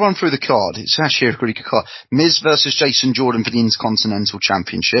 I'll run through the card. It's actually a really good card. Miz versus Jason Jordan for the Intercontinental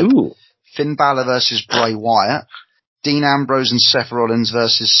Championship. Ooh. Finn Balor versus Bray Wyatt. Dean Ambrose and Seth Rollins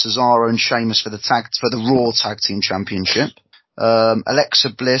versus Cesaro and Sheamus for the Raw Tag Team Championship. Alexa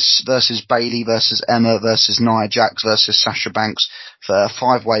Bliss versus Bayley versus Emma versus Nia Jax versus Sasha Banks for a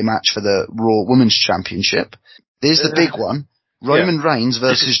 5-way match for the Raw Women's Championship. There's the big one. Roman Reigns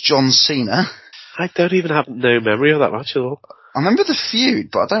versus John Cena. I don't even have no memory of that match at all. I remember the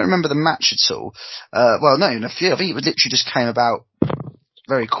feud, but I don't remember the match at all. Well, no, the feud. I think it literally just came about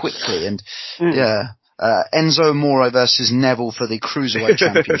very quickly. And Enzo Amore versus Neville for the Cruiserweight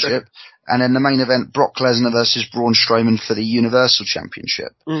Championship. And then the main event, Brock Lesnar versus Braun Strowman for the Universal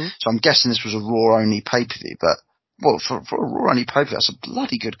Championship. Mm-hmm. So I'm guessing this was a Raw-only pay-per-view, but, for a Raw-only pay-per-view, that's a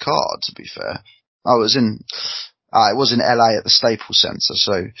bloody good card, to be fair. It was in LA at the Staples Center,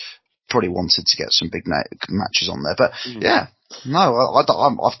 so probably wanted to get some big matches on there. But,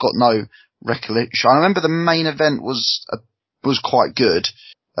 I've got no recollection. I remember the main event was quite good,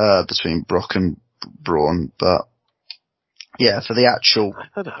 between Brock and Braun, but, for the actual... I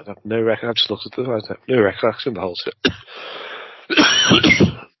have no recollection. I just looked at this. I have no recollection of the whole shit.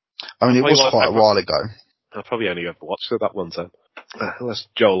 I mean, it was quite a while ago. I probably only ever watched it that one time. Unless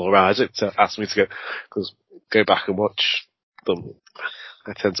Joel or Isaac asked me to go back and watch them.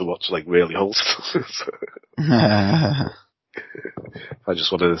 I tend to watch really old stuff. I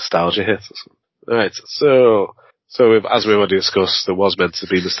just want a nostalgia hit. Alright, so So as we already discussed, there was meant to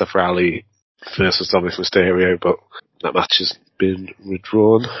be Mustafa Ali versus Dominic Mysterio, but that match has been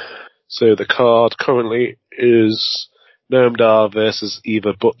withdrawn. So the card currently is Noam Dar versus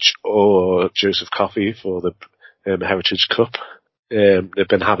either Butch or Joseph Coffey for the Heritage Cup. They've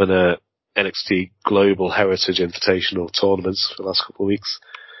been having a NXT Global Heritage Invitational tournaments for the last couple of weeks.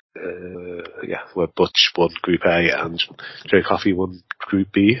 Where Butch won Group A and Joe Coffey won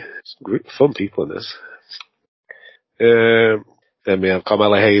Group B. Some group of fun people in this. Then we have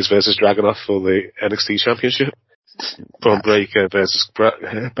Carmelo Hayes versus Dragunov for the NXT Championship. Braun Breaker versus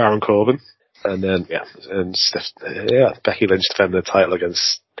Baron Corbin. And then, Becky Lynch defending the title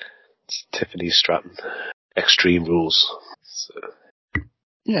against Tiffany Stratton. Extreme Rules. So.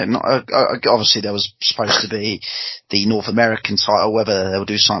 Yeah, obviously there was supposed to be the North American title, whether they'll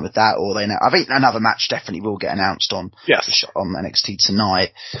do something with that or I think another match definitely will get announced on NXT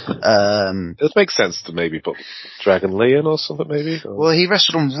tonight. It makes sense to maybe put Dragon Lee in or something maybe. Or... Well, he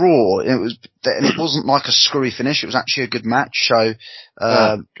wrestled on Raw, and it wasn't like a screwy finish. It was actually a good match. So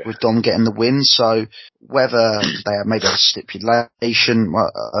with Dom getting the win. So whether they have maybe a stipulation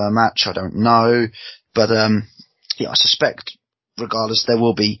match, I don't know. But I suspect. Regardless, there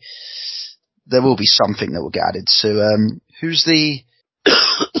will be something that will get added to. Who's the?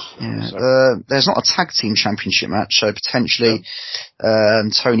 There's not a tag team championship match, so potentially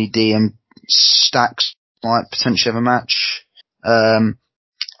Tony D and Stax might potentially have a match.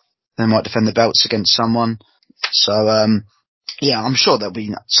 They might defend the belts against someone. So I'm sure there'll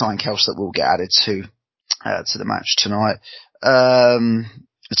be something else that will get added to the match tonight.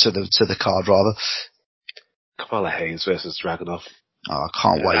 To the card rather. Kamala Hayes versus Dragunov. Oh, I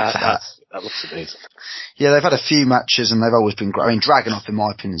can't wait for that. That looks amazing. Yeah, they've had a few matches and they've always been great. I mean, Dragunov, in my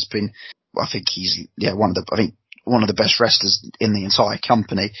opinion, has been. I think he's one of the best wrestlers in the entire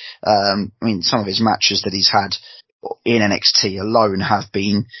company. I mean, some of his matches that he's had in NXT alone have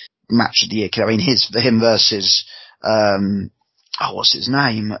been match of the year. I mean, him versus what's his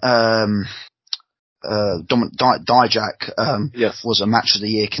name? Dijak was a match of the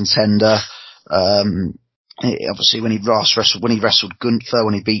year contender. Obviously, when he wrestled Gunther,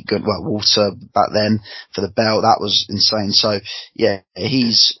 when he beat Walter back then for the belt, that was insane. So yeah,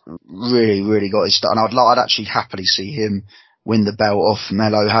 he's really, really got his stuff, and I'd actually happily see him win the belt off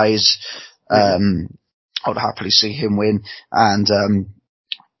Melo Hayes. I would happily see him win, and I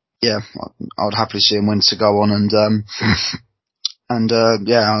would happily see him win to go on and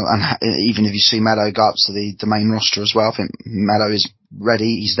even if you see Melo go up to the main roster as well, I think Melo is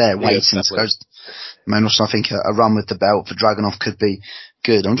ready. He's there waiting to go. Main roster, I think a run with the belt for Dragunov could be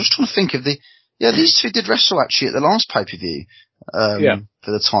good. I'm just trying to think of these two did wrestle actually at the last pay-per-view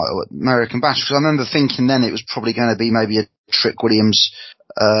for the title at American Bash, because I remember thinking then it was probably going to be maybe a Trick Williams.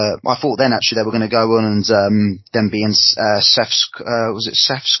 I thought then actually they were going to go on and then be in Seth's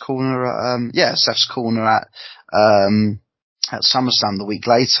Seth's corner Seth's corner at SummerSlam the week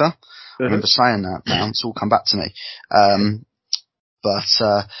later. I remember saying that. Now it's all come back to me. But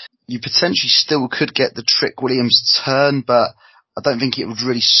you potentially still could get the Trick Williams turn, but I don't think it would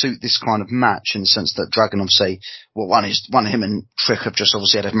really suit this kind of match in the sense that Dragunov him and Trick have just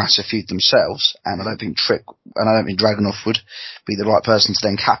obviously had a massive feud themselves, and I don't think Dragunov would be the right person to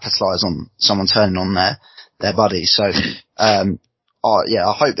then capitalise on someone turning on their buddy. So I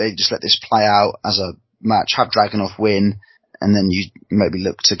hope they just let this play out as a match, have Dragunov win, and then you maybe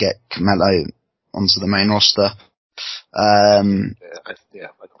look to get Carmelo onto the main roster. I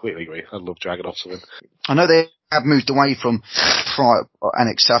completely agree. I love Dragunov to win. I know they have moved away from prior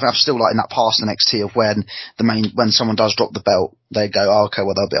NXT. I'm still like in that past NXT of when someone does drop the belt, they go, okay,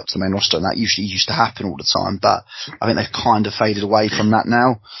 well they'll be up to the main roster, and that usually used to happen all the time. But I think they've kind of faded away from that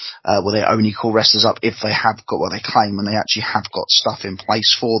now, where they only call wrestlers up if they have got what they claim and they actually have got stuff in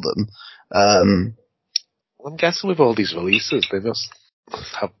place for them. I'm guessing with all these releases, they must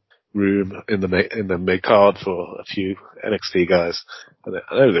have room in the mid card for a few NXT guys. I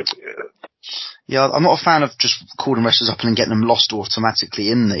know that. Yeah, I'm not a fan of just calling wrestlers up and then getting them lost automatically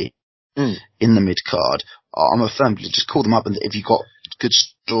in the mid card. I'm a fan just call them up, and if you've got good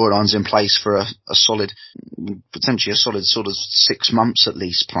storylines in place for a solid, potentially a solid sort of 6 months at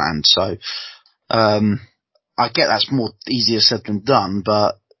least planned. So I get that's more easier said than done,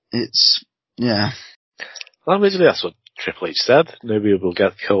 but it's Well, originally that's what Triple H said. Nobody will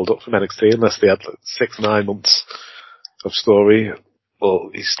get called up from NXT unless they had 6-9 months of story, or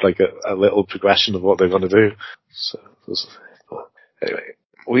at least like a little progression of what they're going to do. So, anyway,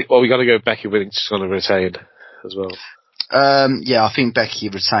 we got to go Becky winning. She's going to retain as well. I think Becky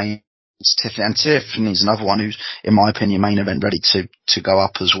retains Tiffany, and Tiffany's another one who's, in my opinion, main event ready to go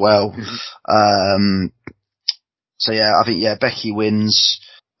up as well. yeah, I think Becky wins.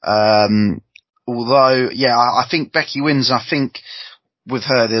 Although I think Becky wins. I think with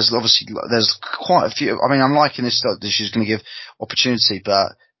her, there's quite a few. I mean, I'm liking this stuff that she's going to give opportunity,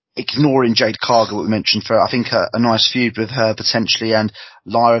 but ignoring Jade Cargill, what we mentioned for her, I think a nice feud with her potentially and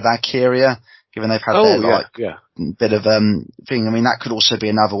Lyra Valkyria, given they've had bit of thing. I mean, that could also be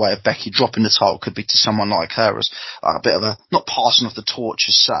another way of Becky dropping the title. Could be to someone like her as a bit of a not passing off the torch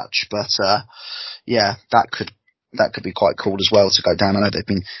as such, but that could be quite cool as well to go down. I know they've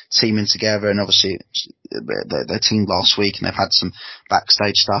been teaming together, and obviously they teamed last week, and they've had some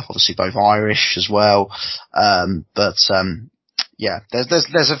backstage stuff. Obviously, both Irish as well. There's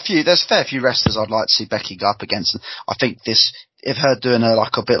a fair few wrestlers I'd like to see Becky go up against. And I think if her doing a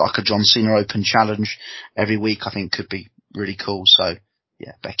bit like a John Cena Open challenge every week, I think could be really cool. So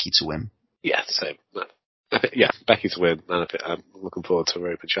yeah, Becky to win. Yeah, same. Becky to win, and I'm looking forward to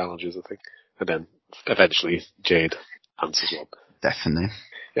her Open challenges, I think. And then eventually Jade answers one. Definitely.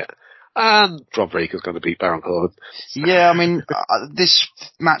 Yeah. And Rob Breaker's going to beat Baron Corbin. Yeah, I mean, this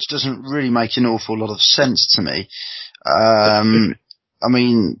match doesn't really make an awful lot of sense to me. I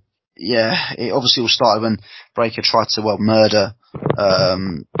mean, it obviously all started when Breaker tried to, murder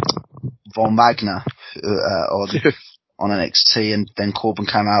Von Wagner on NXT, and then Corbin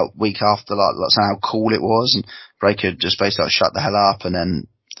came out week after, like saying how cool it was, and Breaker just basically shut the hell up, and then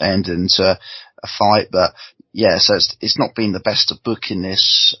ended into a fight. But so it's not been the best of booking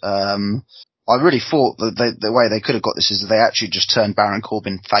this. I really thought that the way they could have got this is that they actually just turned Baron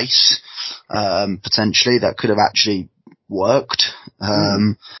Corbin face. Potentially that could have actually worked.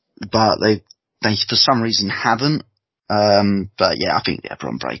 But they for some reason haven't. But I think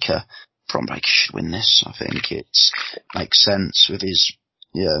Bron Breakker should win this. I think it makes sense with his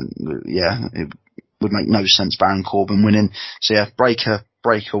it would make no sense Baron Corbin winning. So Breakker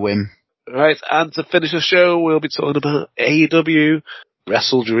win. Right, and to finish the show, we'll be talking about AEW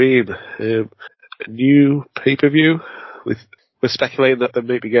WrestleDream, a new pay-per-view. We're speculating that they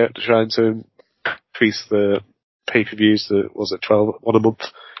may be going to trying to increase the pay-per-views to, was it 12, one a month,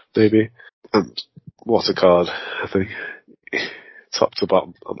 maybe? And what a card, I think. Top to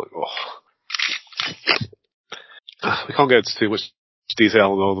bottom. I'm like, we can't go into too much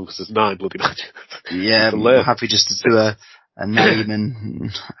detail on all of them because there's 9 bloody matches. Yeah, I'm happy just to do a name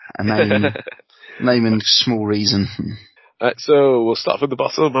and small reason. Right, so we'll start from the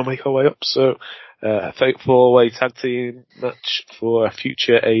bottom and make our way up. So, a 4-way tag team match for a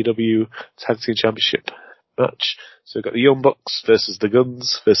future AEW tag team championship match. So we've got the Young Bucks versus the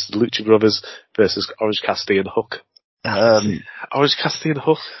Guns versus the Lucha Brothers versus Orange Cassidy and Hook. Orange Cassidy and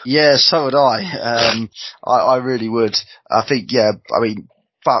Hook? Yeah, so would I. I really would. I think, I mean,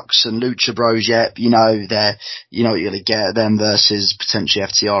 Bucks and Lucha Bros, you know what you're going to get them versus potentially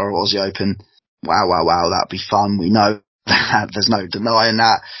FTR or Aussie Open. Wow, that'd be fun. We know that. There's no denying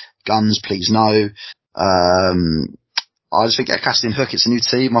that. Guns, please no. I just think Cassidy and Hook, it's a new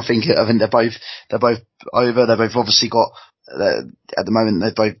team. I think they're both over. They've both obviously got, at the moment,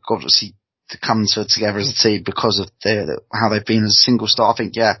 they've both obviously to come together as a team because of how they've been as a single star. I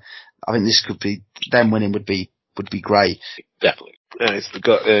think this could be, them winning would be great. Definitely. It's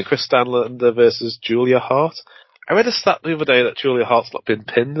got Chris Stanlander versus Julia Hart. I read a stat the other day that Julia Hart's not been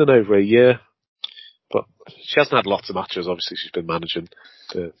pinned in over a year, but she hasn't had lots of matches. Obviously, she's been managing.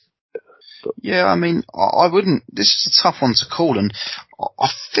 I mean, I wouldn't. This is a tough one to call, and I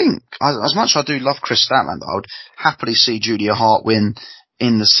think as much as I do love Chris Stanlander, I would happily see Julia Hart win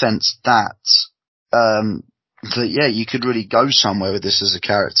in the sense that you could really go somewhere with this as a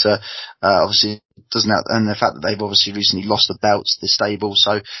character. Obviously, and the fact that they've obviously recently lost the belts to the stable.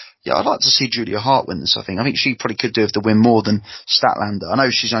 So, I'd like to see Julia Hart win this, I think. I think she probably could do if to win more than Statlander. I know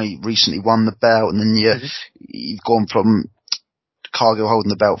she's only recently won the belt, and then you've gone from Cargill holding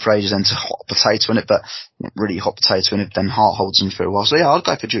the belt for ages then to hot potato in it, but not really hot potato in it, then Hart holds them for a while. So, I'd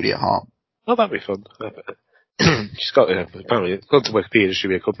go for Julia Hart. Oh, that'd be fun. She's got, apparently, according to Wikipedia, she'll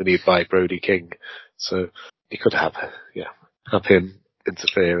be accompanied by Brody King. So, you could have him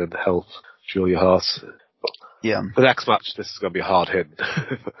interfere and help Julia Hart. Yeah. The next match, this is going to be a hard hit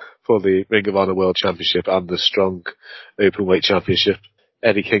for the Ring of Honor World Championship and the Strong Openweight Championship.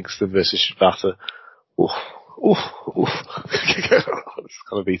 Eddie Kingston versus Shibata. It's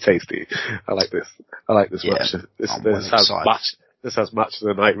going to be tasty. I like this match. This has match of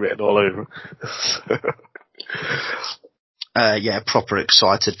the night written all over. Proper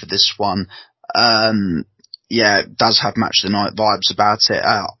excited for this one. It does have match of the night vibes about it.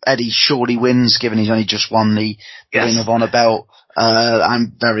 Eddie surely wins, given he's only just won the Ring of Honor belt.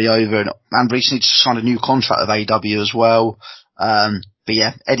 I'm very over, and recently just signed a new contract with AEW as well.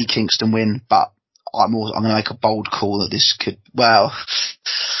 Eddie Kingston win, but I'm going to make a bold call that this could, well,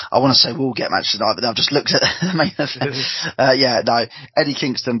 I want to say we'll get match tonight, but I've just looked at the main event. Eddie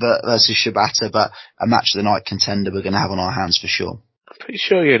Kingston versus Shibata, but a match of the night contender we're going to have on our hands for sure. I'm pretty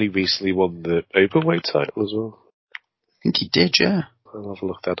sure he only recently won the openweight title as well. I think he did, yeah. I'll have a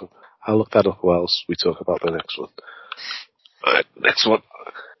look that up. I'll look that up whilst we talk about the next one. Alright, next one.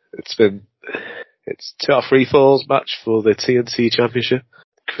 It's 2 out of 3 falls match for the TNT Championship.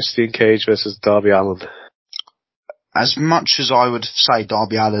 Christian Cage versus Darby Allin. As much as I would say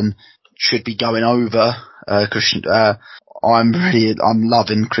Darby Allin should be going over Christian, I'm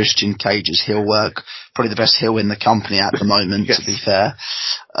loving Christian Cage's heel work. Probably the best heel in the company at the moment, yes. To be fair.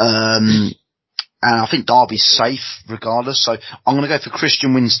 And I think Darby's safe regardless. So I'm going to go for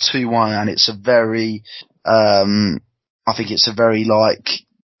Christian wins 2-1, and it's a very, I think it's a very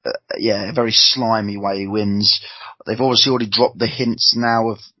a very slimy way he wins. They've obviously already dropped the hints now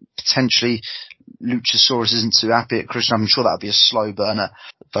of potentially Luchasaurus isn't too happy at Christian. I'm sure that would be a slow burner,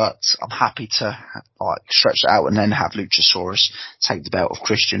 but I'm happy to stretch it out and then have Luchasaurus take the belt of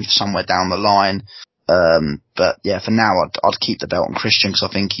Christian somewhere down the line. But yeah, for now I'd keep the belt on Christian because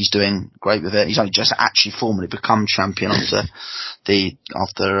I think he's doing great with it. He's only just actually formally become champion after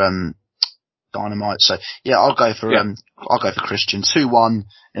Dynamite. So yeah, I'll go for Christian 2-1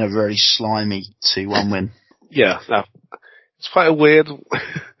 in a very slimy 2-1 win. Yeah, it's quite a weird,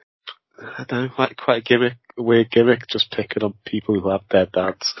 I don't know, quite a weird gimmick, just picking on people who have dead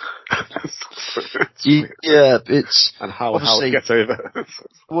dads. It's and how it gets over.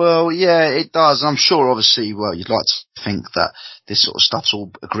 Well, yeah, it does. I'm sure, obviously, you'd like to think that this sort of stuff's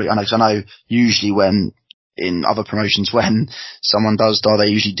all agreed. I know usually when in other promotions, when someone does die, they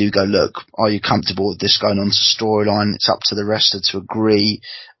usually do go, look, are you comfortable with this going on to storyline? It's up to the wrestler to agree,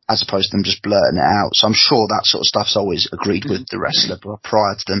 as opposed to them just blurting it out. So I'm sure that sort of stuff's always agreed with the wrestler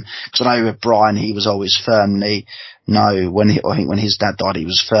prior to them. Because I know with Brian, he was always firmly, I think when his dad died, he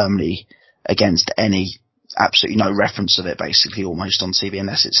was firmly against absolutely no reference of it, basically, almost on TV,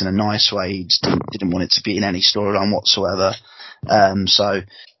 unless it's in a nice way. He just didn't want it to be in any storyline whatsoever. So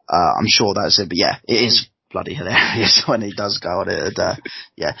I'm sure that's it. But yeah, it is bloody hilarious when he does go on it. And,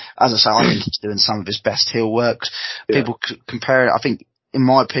 yeah, as I say, I think he's doing some of his best heel work. People compare it, I think, in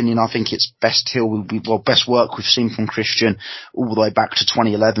my opinion, I think it's best work we've seen from Christian all the way back to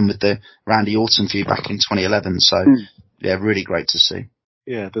 2011 with the Randy Orton feud back in 2011. So, yeah, really great to see.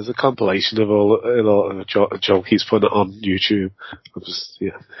 Yeah, there's a compilation of a lot of Joel keeps putting it on YouTube.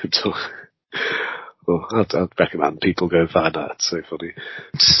 I'd recommend people go find that. It's so funny.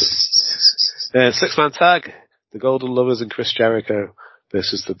 6-man tag. The Golden Lovers and Chris Jericho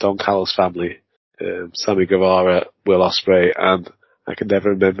versus the Don Callis family. Sammy Guevara, Will Ospreay, and I can never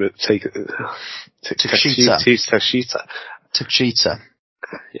remember Takeshita.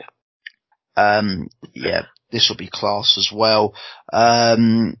 Yeah. This will be class as well.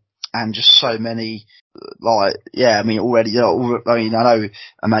 And just so many, I know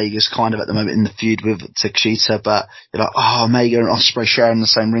Omega's kind of at the moment in the feud with Takeshita, but you're like, Omega and Ospreay sharing the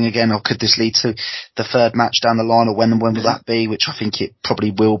same ring again, or could this lead to the third match down the line, or when will that be? Which I think it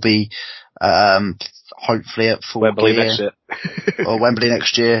probably will be, hopefully at Full Wembley Gear. next year. Or Wembley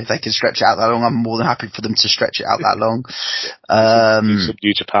next year. If they can stretch it out that long, I'm more than happy for them to stretch it out that long. Some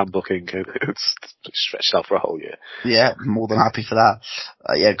New Japan booking, it's stretched out for a whole year. Yeah, more than happy for that.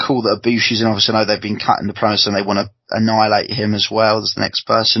 Cool that Ibushi's in. Obviously, I know they've been cutting the promise and they want to annihilate him as well as the next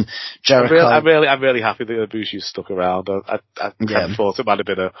person. Jericho. I'm really happy that Ibushi's stuck around. I kind of thought it might have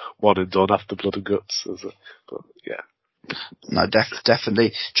been a one and done after Blood and Guts. But yeah. No,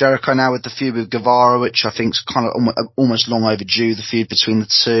 definitely. Jericho now with the feud with Guevara, which I think is kind of almost long overdue, the feud between the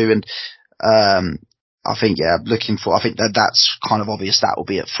two. And I think, I think that's kind of obvious that will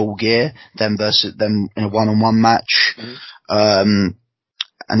be at Full Gear, them versus them in a one-on-one match. And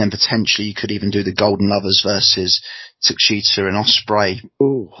then potentially you could even do the Golden Lovers versus Takeshita and Ospreay.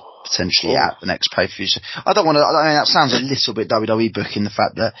 Ooh. Potentially at the next pay-per-view. I mean, that sounds a little bit WWE booking, the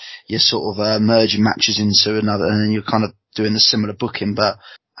fact that you're sort of merging matches into another, and then you're kind of doing the similar booking, but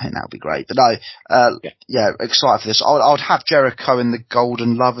I think that would be great. But no, excited for this. I would have Jericho and the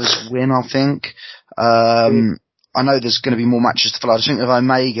Golden Lovers win, I think. I know there's going to be more matches to follow. I just think with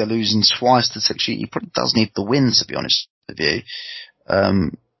Omega losing twice to Takeshita, he probably does need the win, to be honest with you.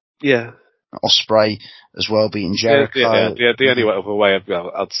 Ospreay as well beating Jericho. The only other way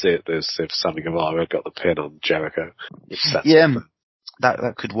I'd see it is if Sammy Guevara got the pin on Jericho.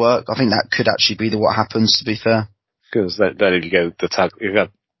 That could work. I think that could actually be what happens, to be fair. Because then if you go if you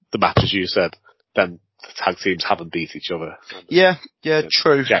have the matches you said, then the tag teams haven't beat each other.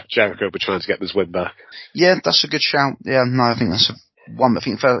 True. Jericho will be trying to get this win back. Yeah, that's a good shout. Yeah, no, I think that's a won. I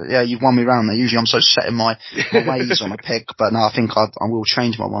think, you've won me round there. Usually I'm so set in my ways on a pick, but no, I think I will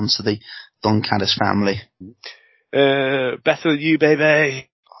change my one to the Don Callis family. Better than you, baby. I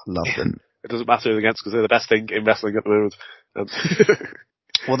love them. It doesn't matter who they're against because they're the best thing in wrestling at the moment.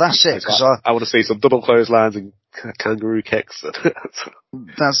 Well, that's it. Cause I want to see some double clotheslines and kangaroo kicks.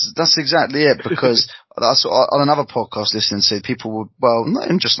 That's exactly it. Because that's on another podcast listening to people. Well, not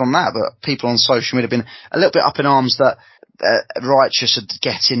even just on that, but people on social media have been a little bit up in arms that Righteous are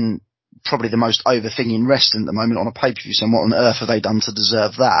getting probably the most over thing in wrestling at the moment on a pay-per-view. So what on earth have they done to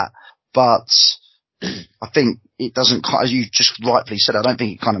deserve that? But I think it doesn't, as you just rightfully said, I don't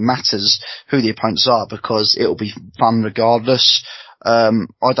think it kind of matters who the opponents are because it'll be fun regardless.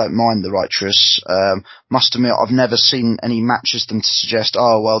 I don't mind the Righteous. Must admit, I've never seen any matches them to suggest,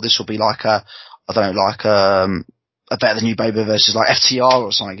 oh, well, this will be like a Better Than You Baby versus like FTR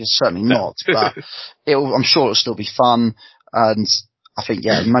or something. It's certainly not, but I'm sure it'll still be fun. And I think,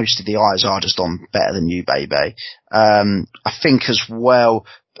 most of the eyes are just on Better Than You Baby. I think as well,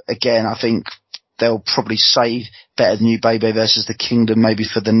 again, I think they'll probably save Better Than You Baby versus the Kingdom maybe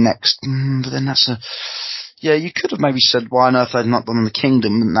for the next, but then you could have maybe said, why on earth they've not done the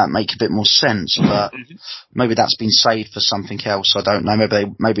Kingdom? Wouldn't that make a bit more sense? But maybe that's been saved for something else. I don't know.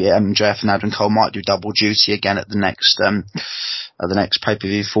 Maybe MJF and Adam Cole might do double duty again at the next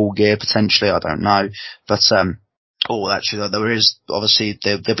pay-per-view Full Gear potentially. I don't know. But, actually, there is, obviously,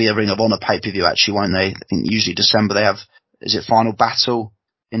 there'll be a Ring of Honor pay-per-view actually, won't they? I think usually December they have, is it Final Battle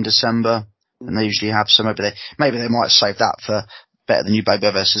in December? And they usually have, so maybe they might save that for Better Than You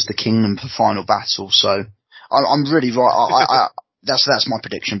Baby versus the Kingdom for Final Battle. So, I'm really right. That's my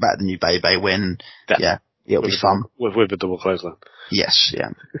prediction. Better Than You Baby win. Yeah, it'll be fun. With the double clothesline. Yes, yeah.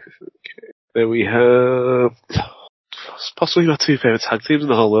 Okay. Then we have possibly my two favourite tag teams in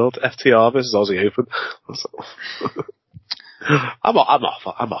the whole world: FTR versus Aussie Open. I'm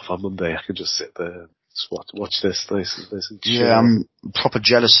off on Monday. I can just sit there. Watch this nice and chill. Yeah, I'm proper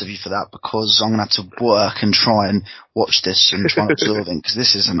jealous of you for that because I'm going to have to work and try and watch this and try and absorb it because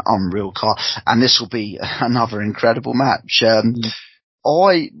this is an unreal card and this will be another incredible match.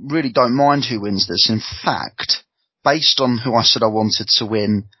 I really don't mind who wins this. In fact, based on who I said I wanted to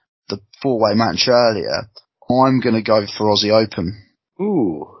win the 4-way match earlier, I'm going to go for Aussie Open.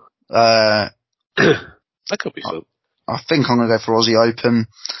 Ooh. That could be fun. I think I'm going to go for Aussie Open.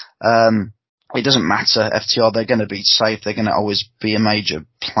 It doesn't matter, FTR, they're going to be safe, they're going to always be a major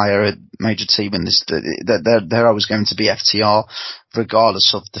player, a major team in this, they're always going to be FTR,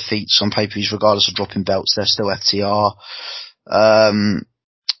 regardless of defeats on pay-per-views, regardless of dropping belts, they're still FTR. I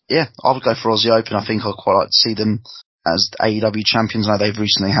would go for Aussie Open, I think I'd quite like to see them as AEW champions. I know they've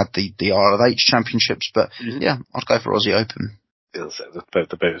recently had the ROH championships, but I'd go for Aussie Open. Yeah, they're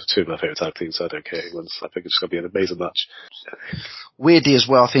both two of my favourite tag teams, so I don't care who wins. I think it's going to be an amazing match. Weirdly as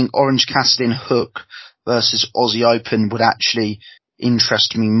well, I think Orange Cassidy and Hook versus Aussie Open would actually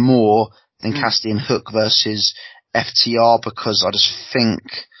interest me more than Cassidy and Hook versus FTR because I just think,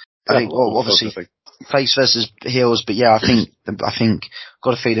 obviously face versus heels, but I think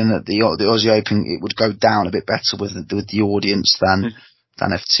got a feeling that the Aussie Open it would go down a bit better with the audience than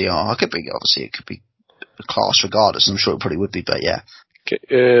FTR. It could be a class regardless. I'm sure it probably would be, but yeah.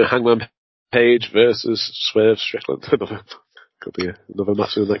 Okay, Hangman Page versus Swerve Strickland. Could be another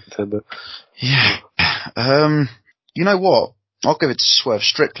match with that contender. Yeah. You know what? I'll give it to Swerve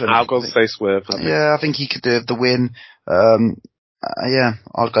Strickland. I'll go and say Swerve. I think he could do the win.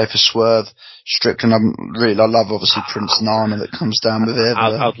 I'll go for Swerve Strickland. I love obviously Prince Nana that comes down with it.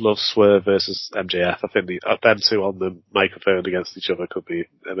 I'd love Swerve versus MJF. I think them two on the microphone against each other could be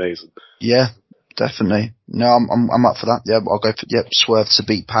amazing. Yeah. Definitely. No, I'm up for that. Yeah, I'll go for Swerve to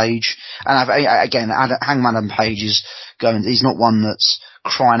beat Page. And again, Hangman and Page is he's not one that's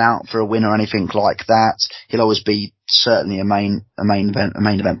crying out for a win or anything like that. He'll always be certainly a main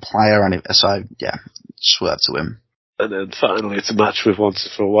event player, and so Swerve to win. And then finally, it's a match we've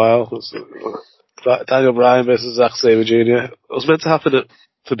wanted for a while. Daniel Bryan versus Zack Sabre Jr. It was meant to happen at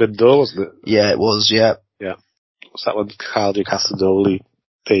Forbidden Door, wasn't it? Yeah, it was. Yeah. Yeah. Was that when Claudio Castagnoli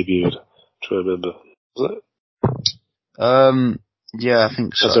debuted? To remember, was it? Yeah, I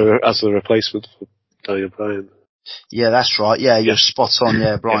think so. As a replacement for Daniel Bryan. Yeah, that's right. Yeah, you're spot on.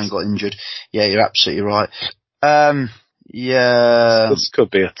 Yeah, Bryan got injured. Yeah, you're absolutely right. Yeah. This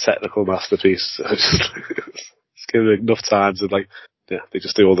could be a technical masterpiece. It's given enough time to they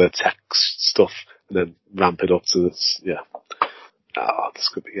just do all their tech stuff and then ramp it up to this. Yeah. This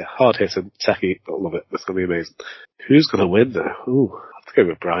could be hard hitting, techie. I love it. This could be amazing. Who's going to win there? Ooh. I have to go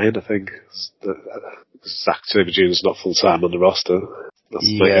with Bryan, I think. Zack Sabre Jr. is not full time on the roster.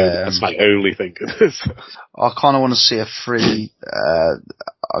 That's my only thinking. I kind of want to see a free.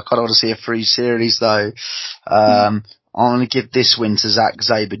 Series though. I'm going to give this win to Zack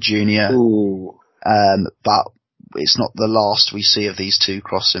Sabre Jr. Ooh. But it's not the last we see of these two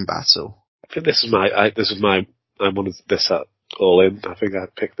crossing battle. I think this is my. I wanted this at All In. I think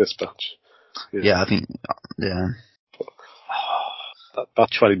I'd pick this match. Yeah, I think. Yeah.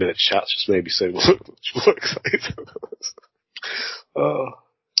 That 20-minute chat just made me so much more excited. Oh.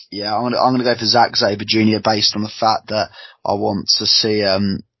 Yeah, I'm gonna go for Zack Sabre Jr. based on the fact that I want to see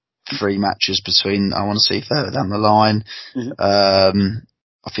 3 matches between. I want to see further down the line. Mm-hmm.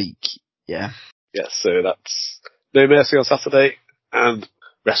 I think, yeah. Yeah, so that's No Mercy on Saturday and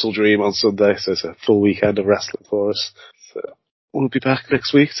WrestleDream on Sunday. So it's a full weekend of wrestling for us. So we'll be back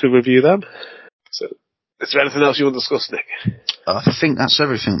next week to review them. So, is there anything else you want to discuss, Nick? I think that's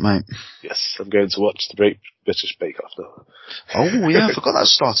everything, mate. Yes, I'm going to watch the British Bake Off now. Oh, yeah, I forgot that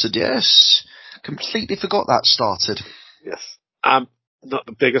started, yes. Completely forgot that started. Yes. I'm not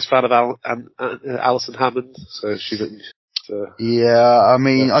the biggest fan of Alison Hammond, so she didn't... yeah, I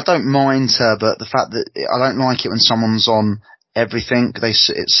mean, yeah. I don't mind her, but the fact that I don't like it when someone's on everything,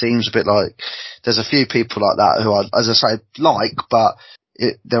 it seems a bit like... There's a few people like that who I, as I say, like, but...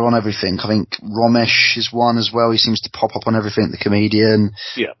 they're on everything. I think Ramesh is one as well. He seems to pop up on everything. The comedian.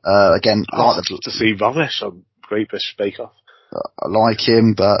 Yeah. Again, to see Ramesh on Great British Bake Off. I like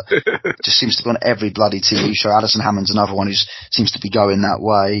him, but just seems to be on every bloody TV show. Alison Hammond's another one who seems to be going that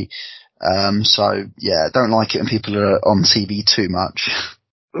way. So yeah, don't like it when people are on TV too much.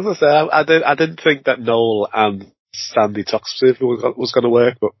 As I say, I didn't think that Noel and Sandy Toxpitt was going to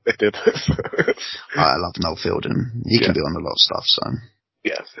work, but it did. I love Noel Fielding. He can be on a lot of stuff, so.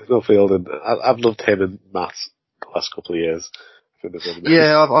 Yeah, Noel Fielding. I've loved him and Matt the last couple of years.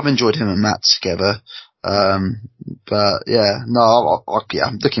 Yeah, I've enjoyed him and Matt together. But yeah, no,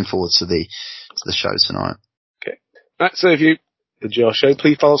 I'm looking forward to the show tonight. Okay. Right, so if you enjoy our show,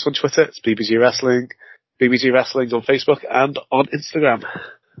 please follow us on Twitter. It's BBC Wrestling. BBC Wrestling on Facebook and on Instagram.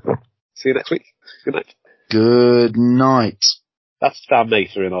 See you next week. Good night. Good night. That's Dan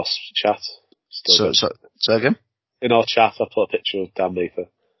Mather in our chat. So again? In our chat, I put a picture of Dan Mather.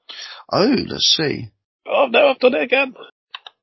 Oh, let's see. Oh no, I've done it again.